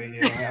 dog. But I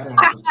don't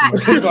want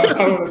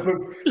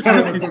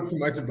to talk too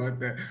much about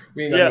that.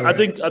 I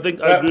think I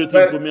agree with you,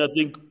 Bumi. I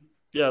think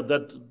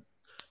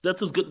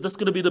that's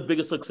going to be the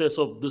biggest success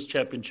of this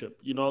championship.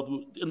 You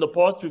know, in the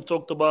past we've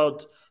talked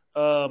about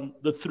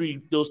those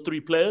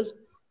three players.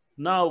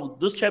 Now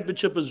this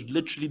championship is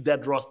literally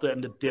that roster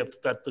and the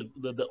depth that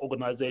the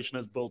organization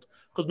has built.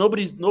 Because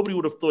nobody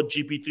would have thought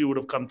GP3 would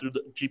have come through.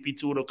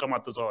 GP2 would have come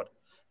out this hard.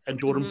 And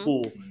Jordan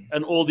Poole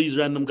and all these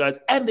random guys.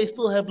 And they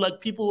still have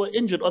like people who are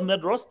injured on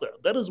that roster.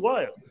 That is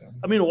wild.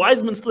 I mean,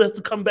 Wiseman still has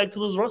to come back to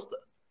this roster.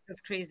 That's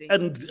crazy.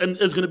 And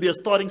is going to be a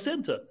starting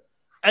center.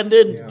 And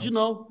then, you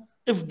know,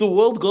 if the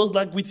world goes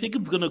like we think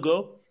it's going to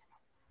go,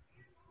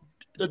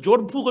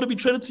 Jordan Poole going to be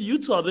traded to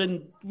Utah,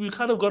 then we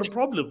kind of got a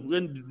problem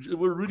when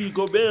Rudy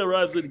Gobert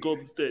arrives in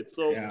Golden State.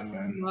 So yeah,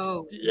 man.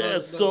 No.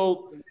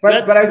 so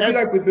but I feel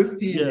like with this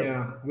team,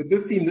 yeah. with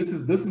this team, this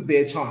is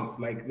their chance.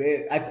 Like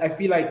I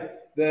feel like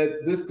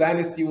this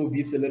dynasty will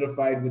be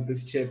solidified with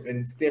this chip,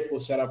 and Steph will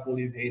shut up all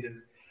these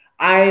haters.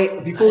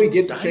 Before we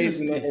get to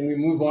trades and we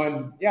move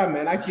on, yeah,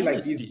 man, I feel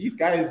like these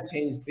guys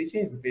changed the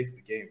face of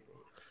the game,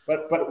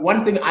 bro. But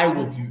one thing I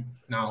will do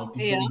now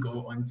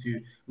before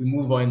we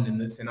move on in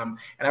this, and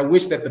I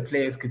wish that the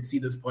players could see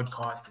this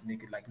podcast and they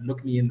could like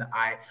look me in the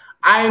eye.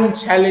 I'm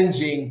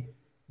challenging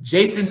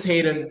Jason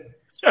Tatum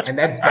and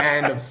that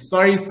band of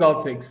sorry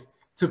Celtics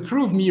to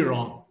prove me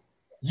wrong.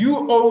 You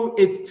owe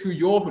it to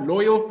your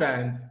loyal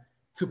fans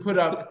to put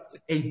up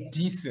a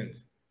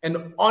decent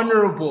and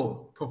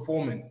honorable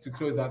performance to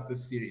close out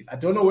this series. I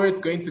don't know where it's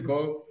going to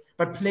go,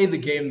 but play the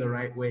game the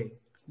right way,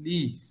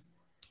 please,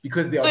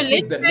 because there are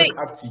kids that look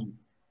up to you.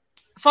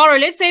 Faro,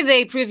 let's say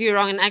they prove you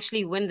wrong and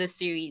actually win the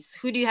series.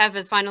 Who do you have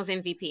as Finals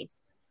MVP?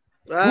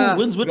 Who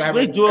wins which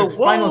way?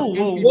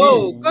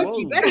 Whoa,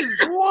 Cookie, that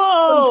is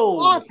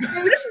whoa.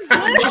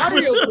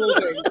 Mario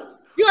building.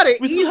 You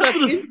gotta ease us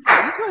into it. You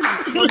can't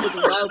just run with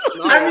the wild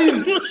scenario.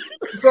 I mean,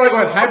 so like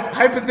what?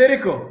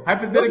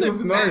 Hypothetical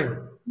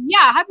scenario.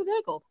 Yeah,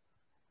 hypothetical.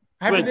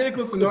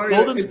 Hypothetical scenario.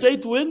 If Golden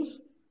State wins?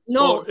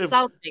 No,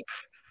 Celtics.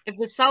 If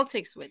the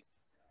Celtics win.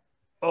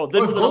 Oh,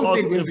 then if Golden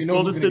State wins, we know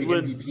Golden who's State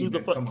going to wins. be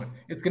MVP. Come on,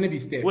 it's going to be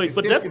Steph. Wait,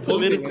 but that's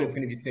political. It's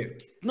going to be Steph.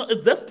 No,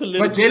 that's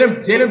political. But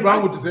Jaylen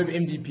Brown would deserve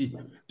MVP.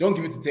 Don't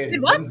give it to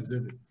Tatum. What?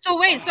 Deserve it. So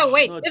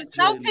wait. Not If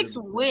Celtics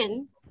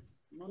win,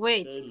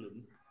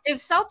 if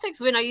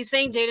Celtics win, are you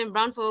saying Jaylen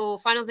Brown for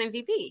Finals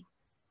MVP?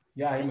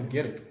 Yeah, he must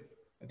get it.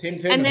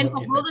 And then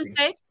for Golden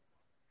State?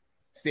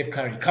 Steph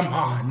Curry, come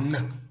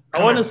on.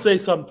 I want to say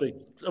something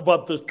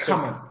about this.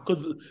 Come on.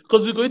 Because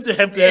we're going to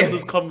have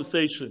this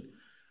conversation.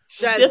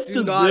 Steph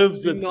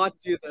deserves it.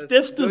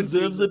 Steph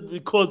deserves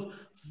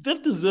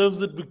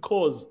it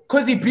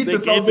because he beat the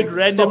Celtics.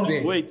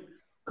 Randomly.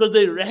 Because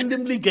they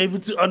randomly gave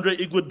it to Andre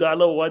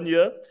Iguodala 1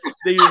 year.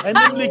 They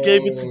randomly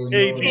gave it to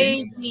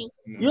KD.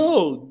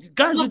 Yo,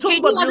 guys, we're talking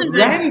about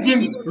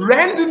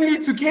randomly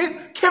to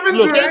Kevin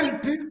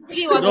Durant.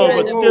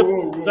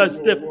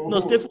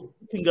 Steph,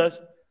 guys.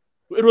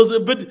 It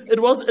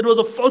was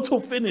a photo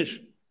finish.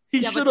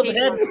 He should have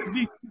had at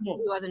least more.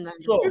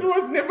 So, it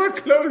was never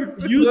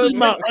close. Using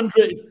my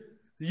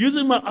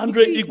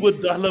Andre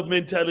Iguodala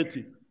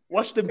mentality.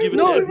 Watch them give it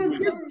to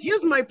Andrew.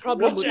 Here's my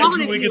problem with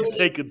Andrew Wiggins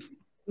take it.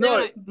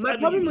 No, my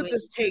problem with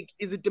this take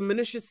is it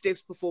diminishes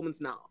Steph's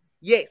performance now.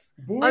 Yes,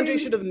 Andre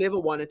should have never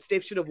won it.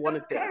 Steph should have won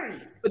it there.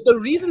 But the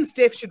reason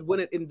Steph should win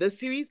it in this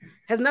series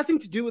has nothing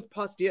to do with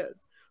past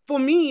years. For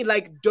me,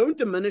 like, don't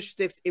diminish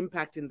Steph's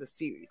impact in the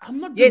series. I'm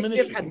not Yes,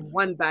 diminishing. Steph had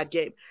one bad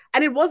game.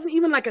 And it wasn't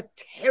even like a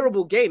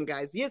terrible game,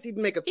 guys. Yes, he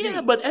didn't make a three.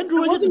 Yeah, but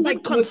Andrew Wiggins has been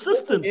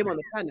consistent. Game on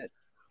the planet.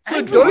 So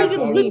Andrew Wiggins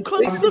has been I'm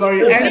consistent.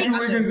 sorry, Andrew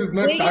Wiggins is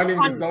not Wiggins counting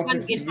the can't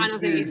Celtics get in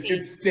Finals this series. MVP.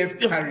 It's Steph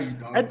Curry,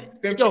 dog.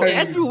 Steph Yo, Curry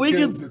Andrew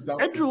kills the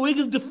Celtics.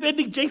 Wiggins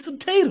defending Jason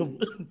Tatum.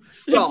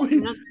 Stop.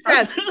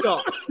 Yes,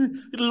 stop.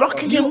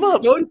 Locking him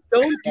up. Don't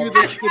do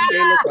this to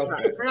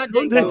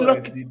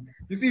Bayless.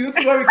 You see, this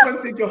is why we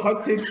can't take your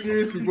hot take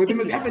seriously, but there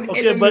must have an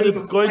Okay, but element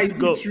it's of going to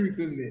spicy go. truth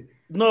in there.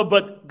 No,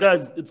 but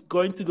guys, it's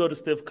going to go to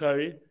Steph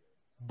Curry.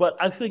 But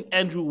I think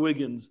Andrew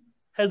Wiggins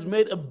has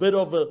made a bit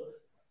of a,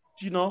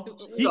 Well done.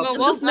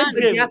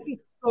 The gap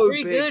is so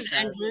Very big. good, Shaz.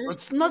 Andrew.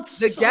 it's not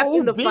The so gap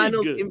in the big.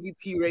 finals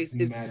MVP race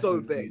is Massive,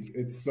 so big. dude.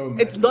 It's so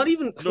massive. It's not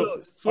even Look,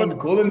 close. On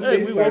Golden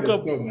State side,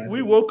 it's so massive.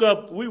 we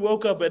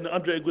woke up and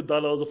Andre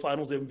Iguodala was a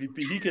finals MVP.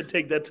 He can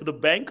take that to the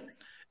bank.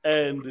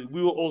 And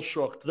we were all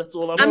shocked. That's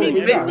all I'm I saying.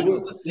 mean, yeah, based on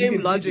the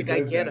same logic, I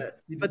deserves get that. it.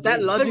 He But that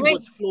deserves logic it.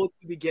 was flawed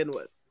to begin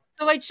with.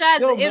 So wait,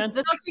 Chad, Yo, if man. the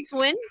Celtics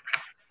win,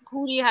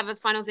 who do you have as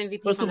Finals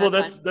MVP? First from of all,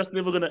 that side? that's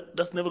never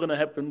gonna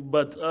happen.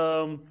 But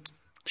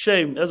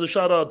shame, as a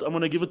shout out, I'm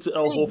gonna give it to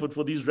Al Horford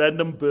for these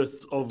random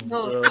bursts of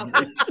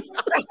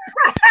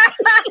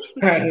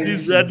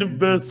these random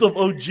bursts of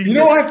OG. You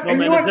know what? No, And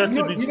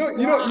man, you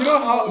know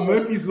how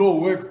Murphy's Law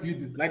works,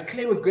 dude. Like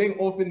Clay was going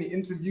off in the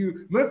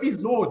interview.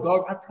 Murphy's Law,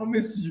 dog. I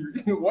promise you.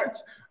 Watch.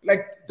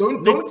 Like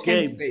don't Next tempt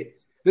game. fate.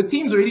 The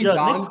team's already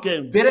down. Next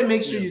game. Better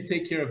make sure you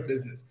take care of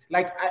business.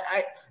 Like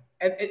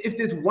and if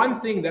there's one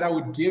thing that I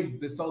would give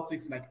the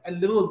Celtics, like a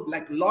little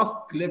like last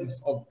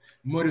glimpse of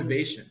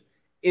motivation,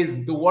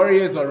 is the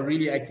Warriors are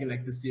really acting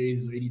like the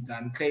series is already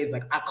done. Clay is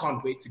like, I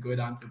can't wait to go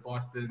down to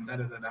Boston.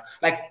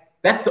 Like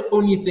that's the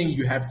only thing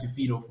you have to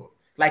feed off of.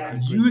 Like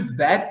use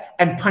that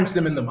and punch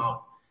them in the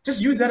mouth.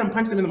 Just use that and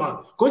punch them in the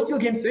mouth. Go steal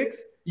game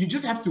 6. You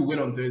just have to win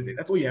on Thursday.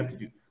 That's all you have to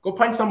do. Go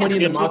punch somebody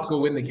in the mouth. Go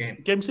win the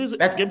game. Game 6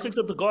 at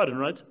the Garden,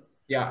 right?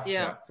 Yeah.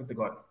 It's at the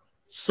God.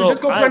 So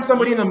just go punch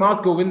somebody in the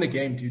mouth. Go win the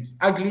game, dude.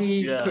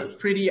 Ugly, Yeah.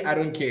 pretty. I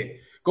don't care.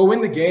 Go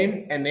win the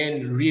game and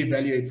then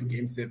reevaluate for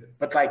game 7.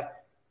 But like,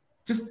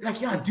 just like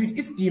dude,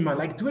 it's Dima.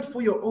 Like, do it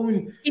for your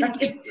own. Like,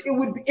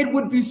 it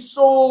would be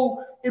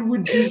so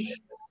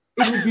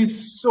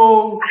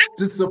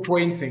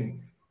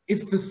disappointing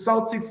if the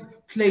Celtics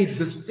played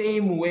the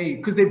same way,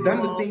 because they've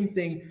done the same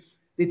thing.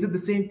 They did the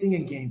same thing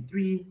in game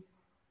 3,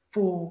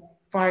 4,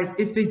 5.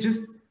 If they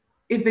just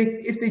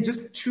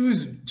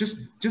choose just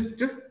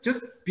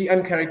be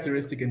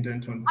uncharacteristic and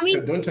don't turn I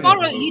mean, don't turn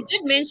Farah, it you over.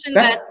 did mention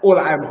That's that. all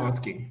I'm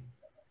asking.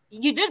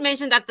 You did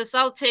mention that the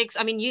Celtics,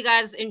 I mean, you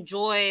guys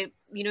enjoy,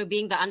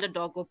 being the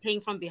underdog or playing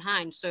from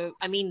behind. So,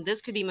 I mean,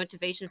 this could be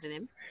motivation for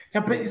them.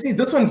 Yeah, but you see,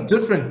 this one's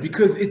different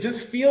because it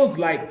just feels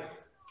like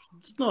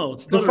It's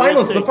the not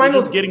finals. a The red tape. They're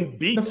finals. just getting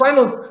beat. The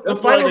finals. The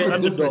That's why finals they're are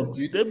different, underdogs.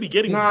 dude. They'll be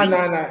getting Nah, beat.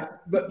 nah.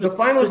 The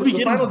finals. They'll be The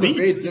getting finals are beat.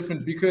 very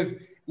different because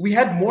we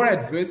had more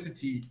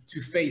adversity to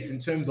face in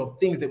terms of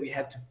things that we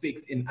had to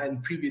fix in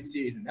previous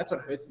series, and that's what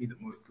hurts me the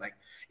most. Like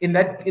in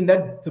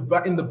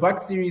the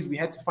Bucks series, we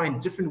had to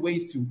find different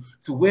ways to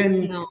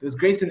win. No. There's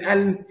Grayson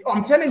Allen. Oh,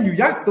 I'm telling you,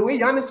 the way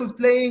Giannis was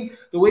playing,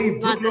 the way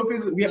Brook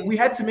Lopez, we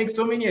had to make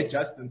so many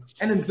adjustments.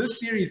 And in this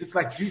series, it's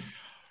like, dude,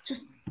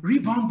 just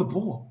rebound the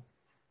ball.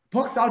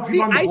 Box out,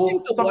 rebound the ball. I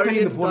think the Stop turning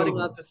Warriors the ball starting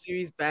over. out the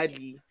series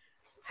badly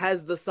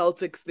has the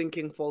Celtics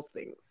thinking false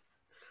things.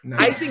 Nah.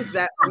 I think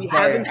that we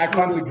Sorry, haven't. I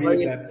can't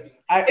agree with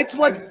that. It's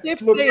what Steph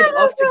said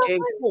after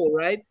Game 4,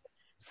 right?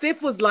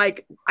 Steph was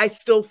like, "I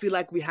still feel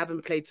like we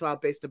haven't played to our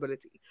best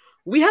ability.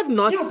 We have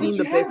not seen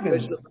the best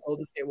version of the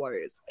Golden State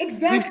Warriors.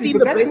 Exactly, we've seen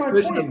the best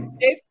version of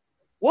Steph.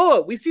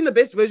 Whoa, we've seen the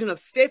best version of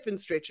Steph in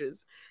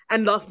stretches,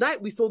 and last night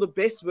we saw the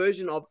best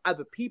version of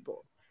other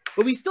people,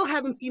 but we still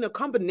haven't seen a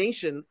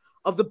combination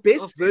of the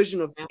best version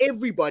of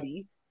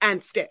everybody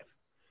and Steph.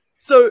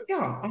 So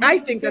I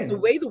think that the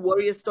way the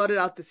Warriors started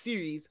out the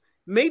series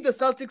made the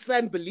Celtics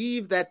fan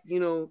believe that,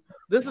 these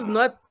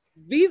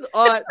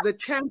are the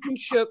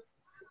championship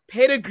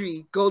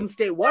pedigree Golden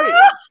State Warriors.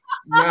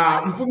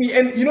 Nah, for me,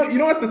 and you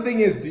know what the thing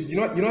is, dude. You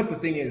know what the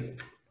thing is.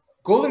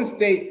 Golden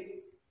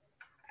State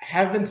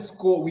haven't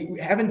scored. We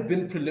haven't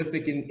been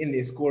prolific in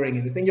their scoring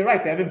in this. And you're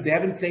right, they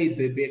haven't played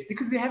their best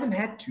because they haven't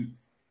had to.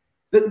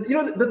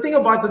 The thing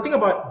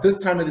about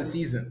this time of the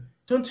season,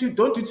 don't do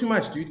too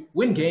much, dude.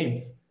 Win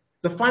games.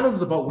 The finals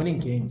is about winning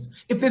games.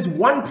 If there's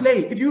one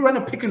play, if you run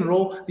a pick and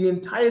roll the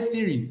entire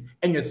series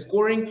and you're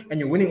scoring and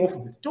you're winning off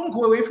of it, don't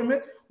go away from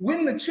it.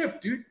 Win the chip,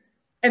 dude.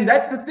 And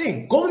that's the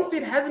thing. Golden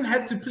State hasn't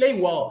had to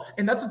play well,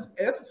 and that's what's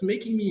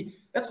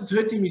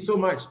hurting me so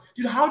much,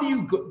 dude. How do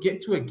you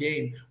get to a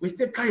game where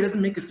Steph Curry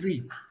doesn't make a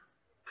three?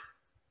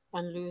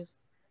 One lose.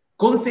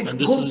 Golden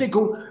State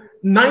go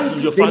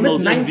 19. They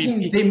missed 19.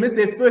 MVP. They missed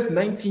their first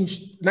 19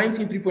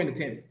 3-point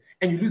attempts,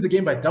 and you lose the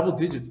game by double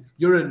digits.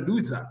 You're a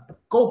loser.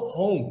 Go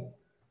home.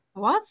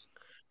 What?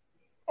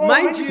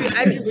 Mind you,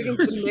 Andrew Wiggins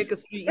didn't make a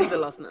three either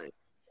last night.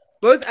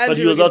 Both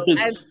Andrew Wiggins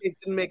and Steph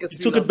didn't make a three.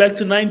 He took it back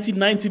to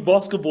 1990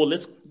 basketball.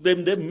 They're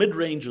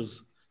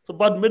mid-rangers. It's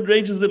about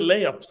mid-ranges and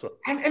layups.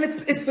 And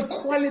it's the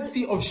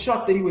quality of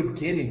shot that he was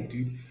getting,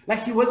 dude.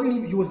 Like he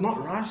was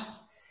not rushed.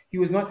 He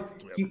was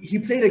not. He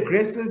played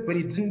aggressive, but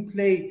he didn't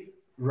play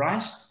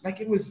rushed. Like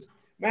it was,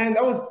 man.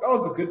 That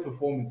was a good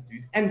performance,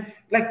 dude. And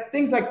like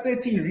things like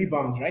 13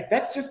 rebounds, right?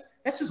 That's just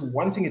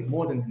wanting it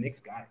more than the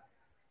next guy.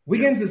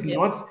 Wiggins is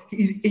not.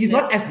 He's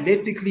not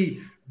athletically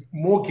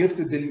more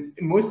gifted than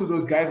most of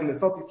those guys on the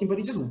Celtics team, but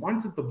he just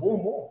wanted the ball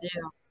more.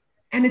 Yeah.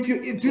 And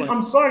dude,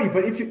 I'm sorry,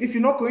 but if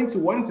you're not going to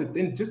want it,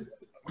 then just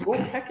go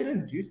pack it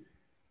in, dude.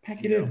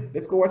 Pack it in.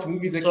 Let's go watch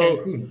movies at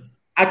Cancun.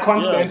 I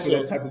can't stand for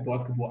that type of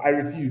basketball. I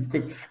refuse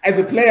because as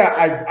a player,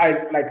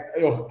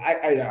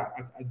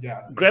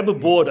 Grab a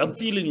board. I'm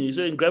feeling you. You're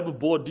saying grab a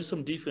board, do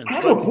some defense.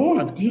 Grab a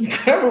board, dude.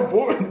 Grab a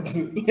board.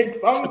 Like it's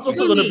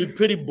also going to be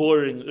pretty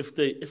boring if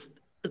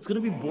it's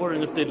going to be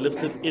boring if they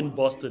lift it in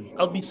Boston.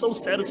 I'll be so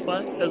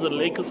satisfied as a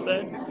Lakers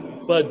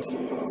fan, but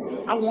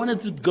I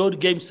wanted to go to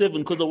Game 7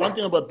 because the one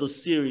thing about the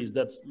series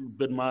that's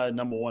been my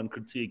number one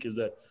critique is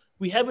that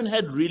we haven't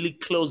had really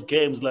close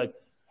games. Like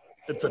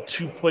it's a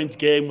 2-point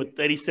game with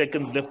 30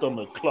 seconds left on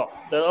the clock.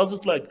 I was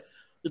just like,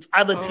 it's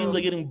either teams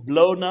are getting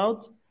blown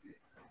out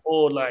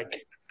or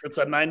like it's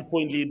a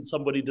 9-point lead.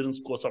 Somebody didn't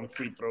score some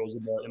free throws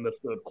in the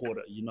third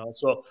quarter,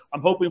 So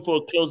I'm hoping for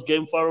a close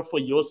game, Farah, for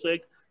your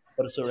sake.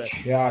 But it's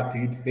alright. Yeah,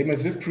 dude. They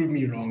must just prove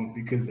me wrong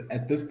because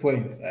at this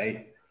point,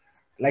 I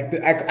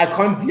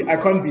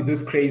can't be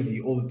this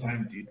crazy all the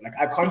time, dude. Like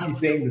I can't be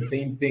saying the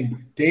same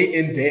thing day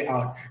in, day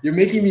out. You're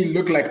making me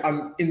look like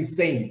I'm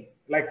insane.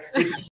 Like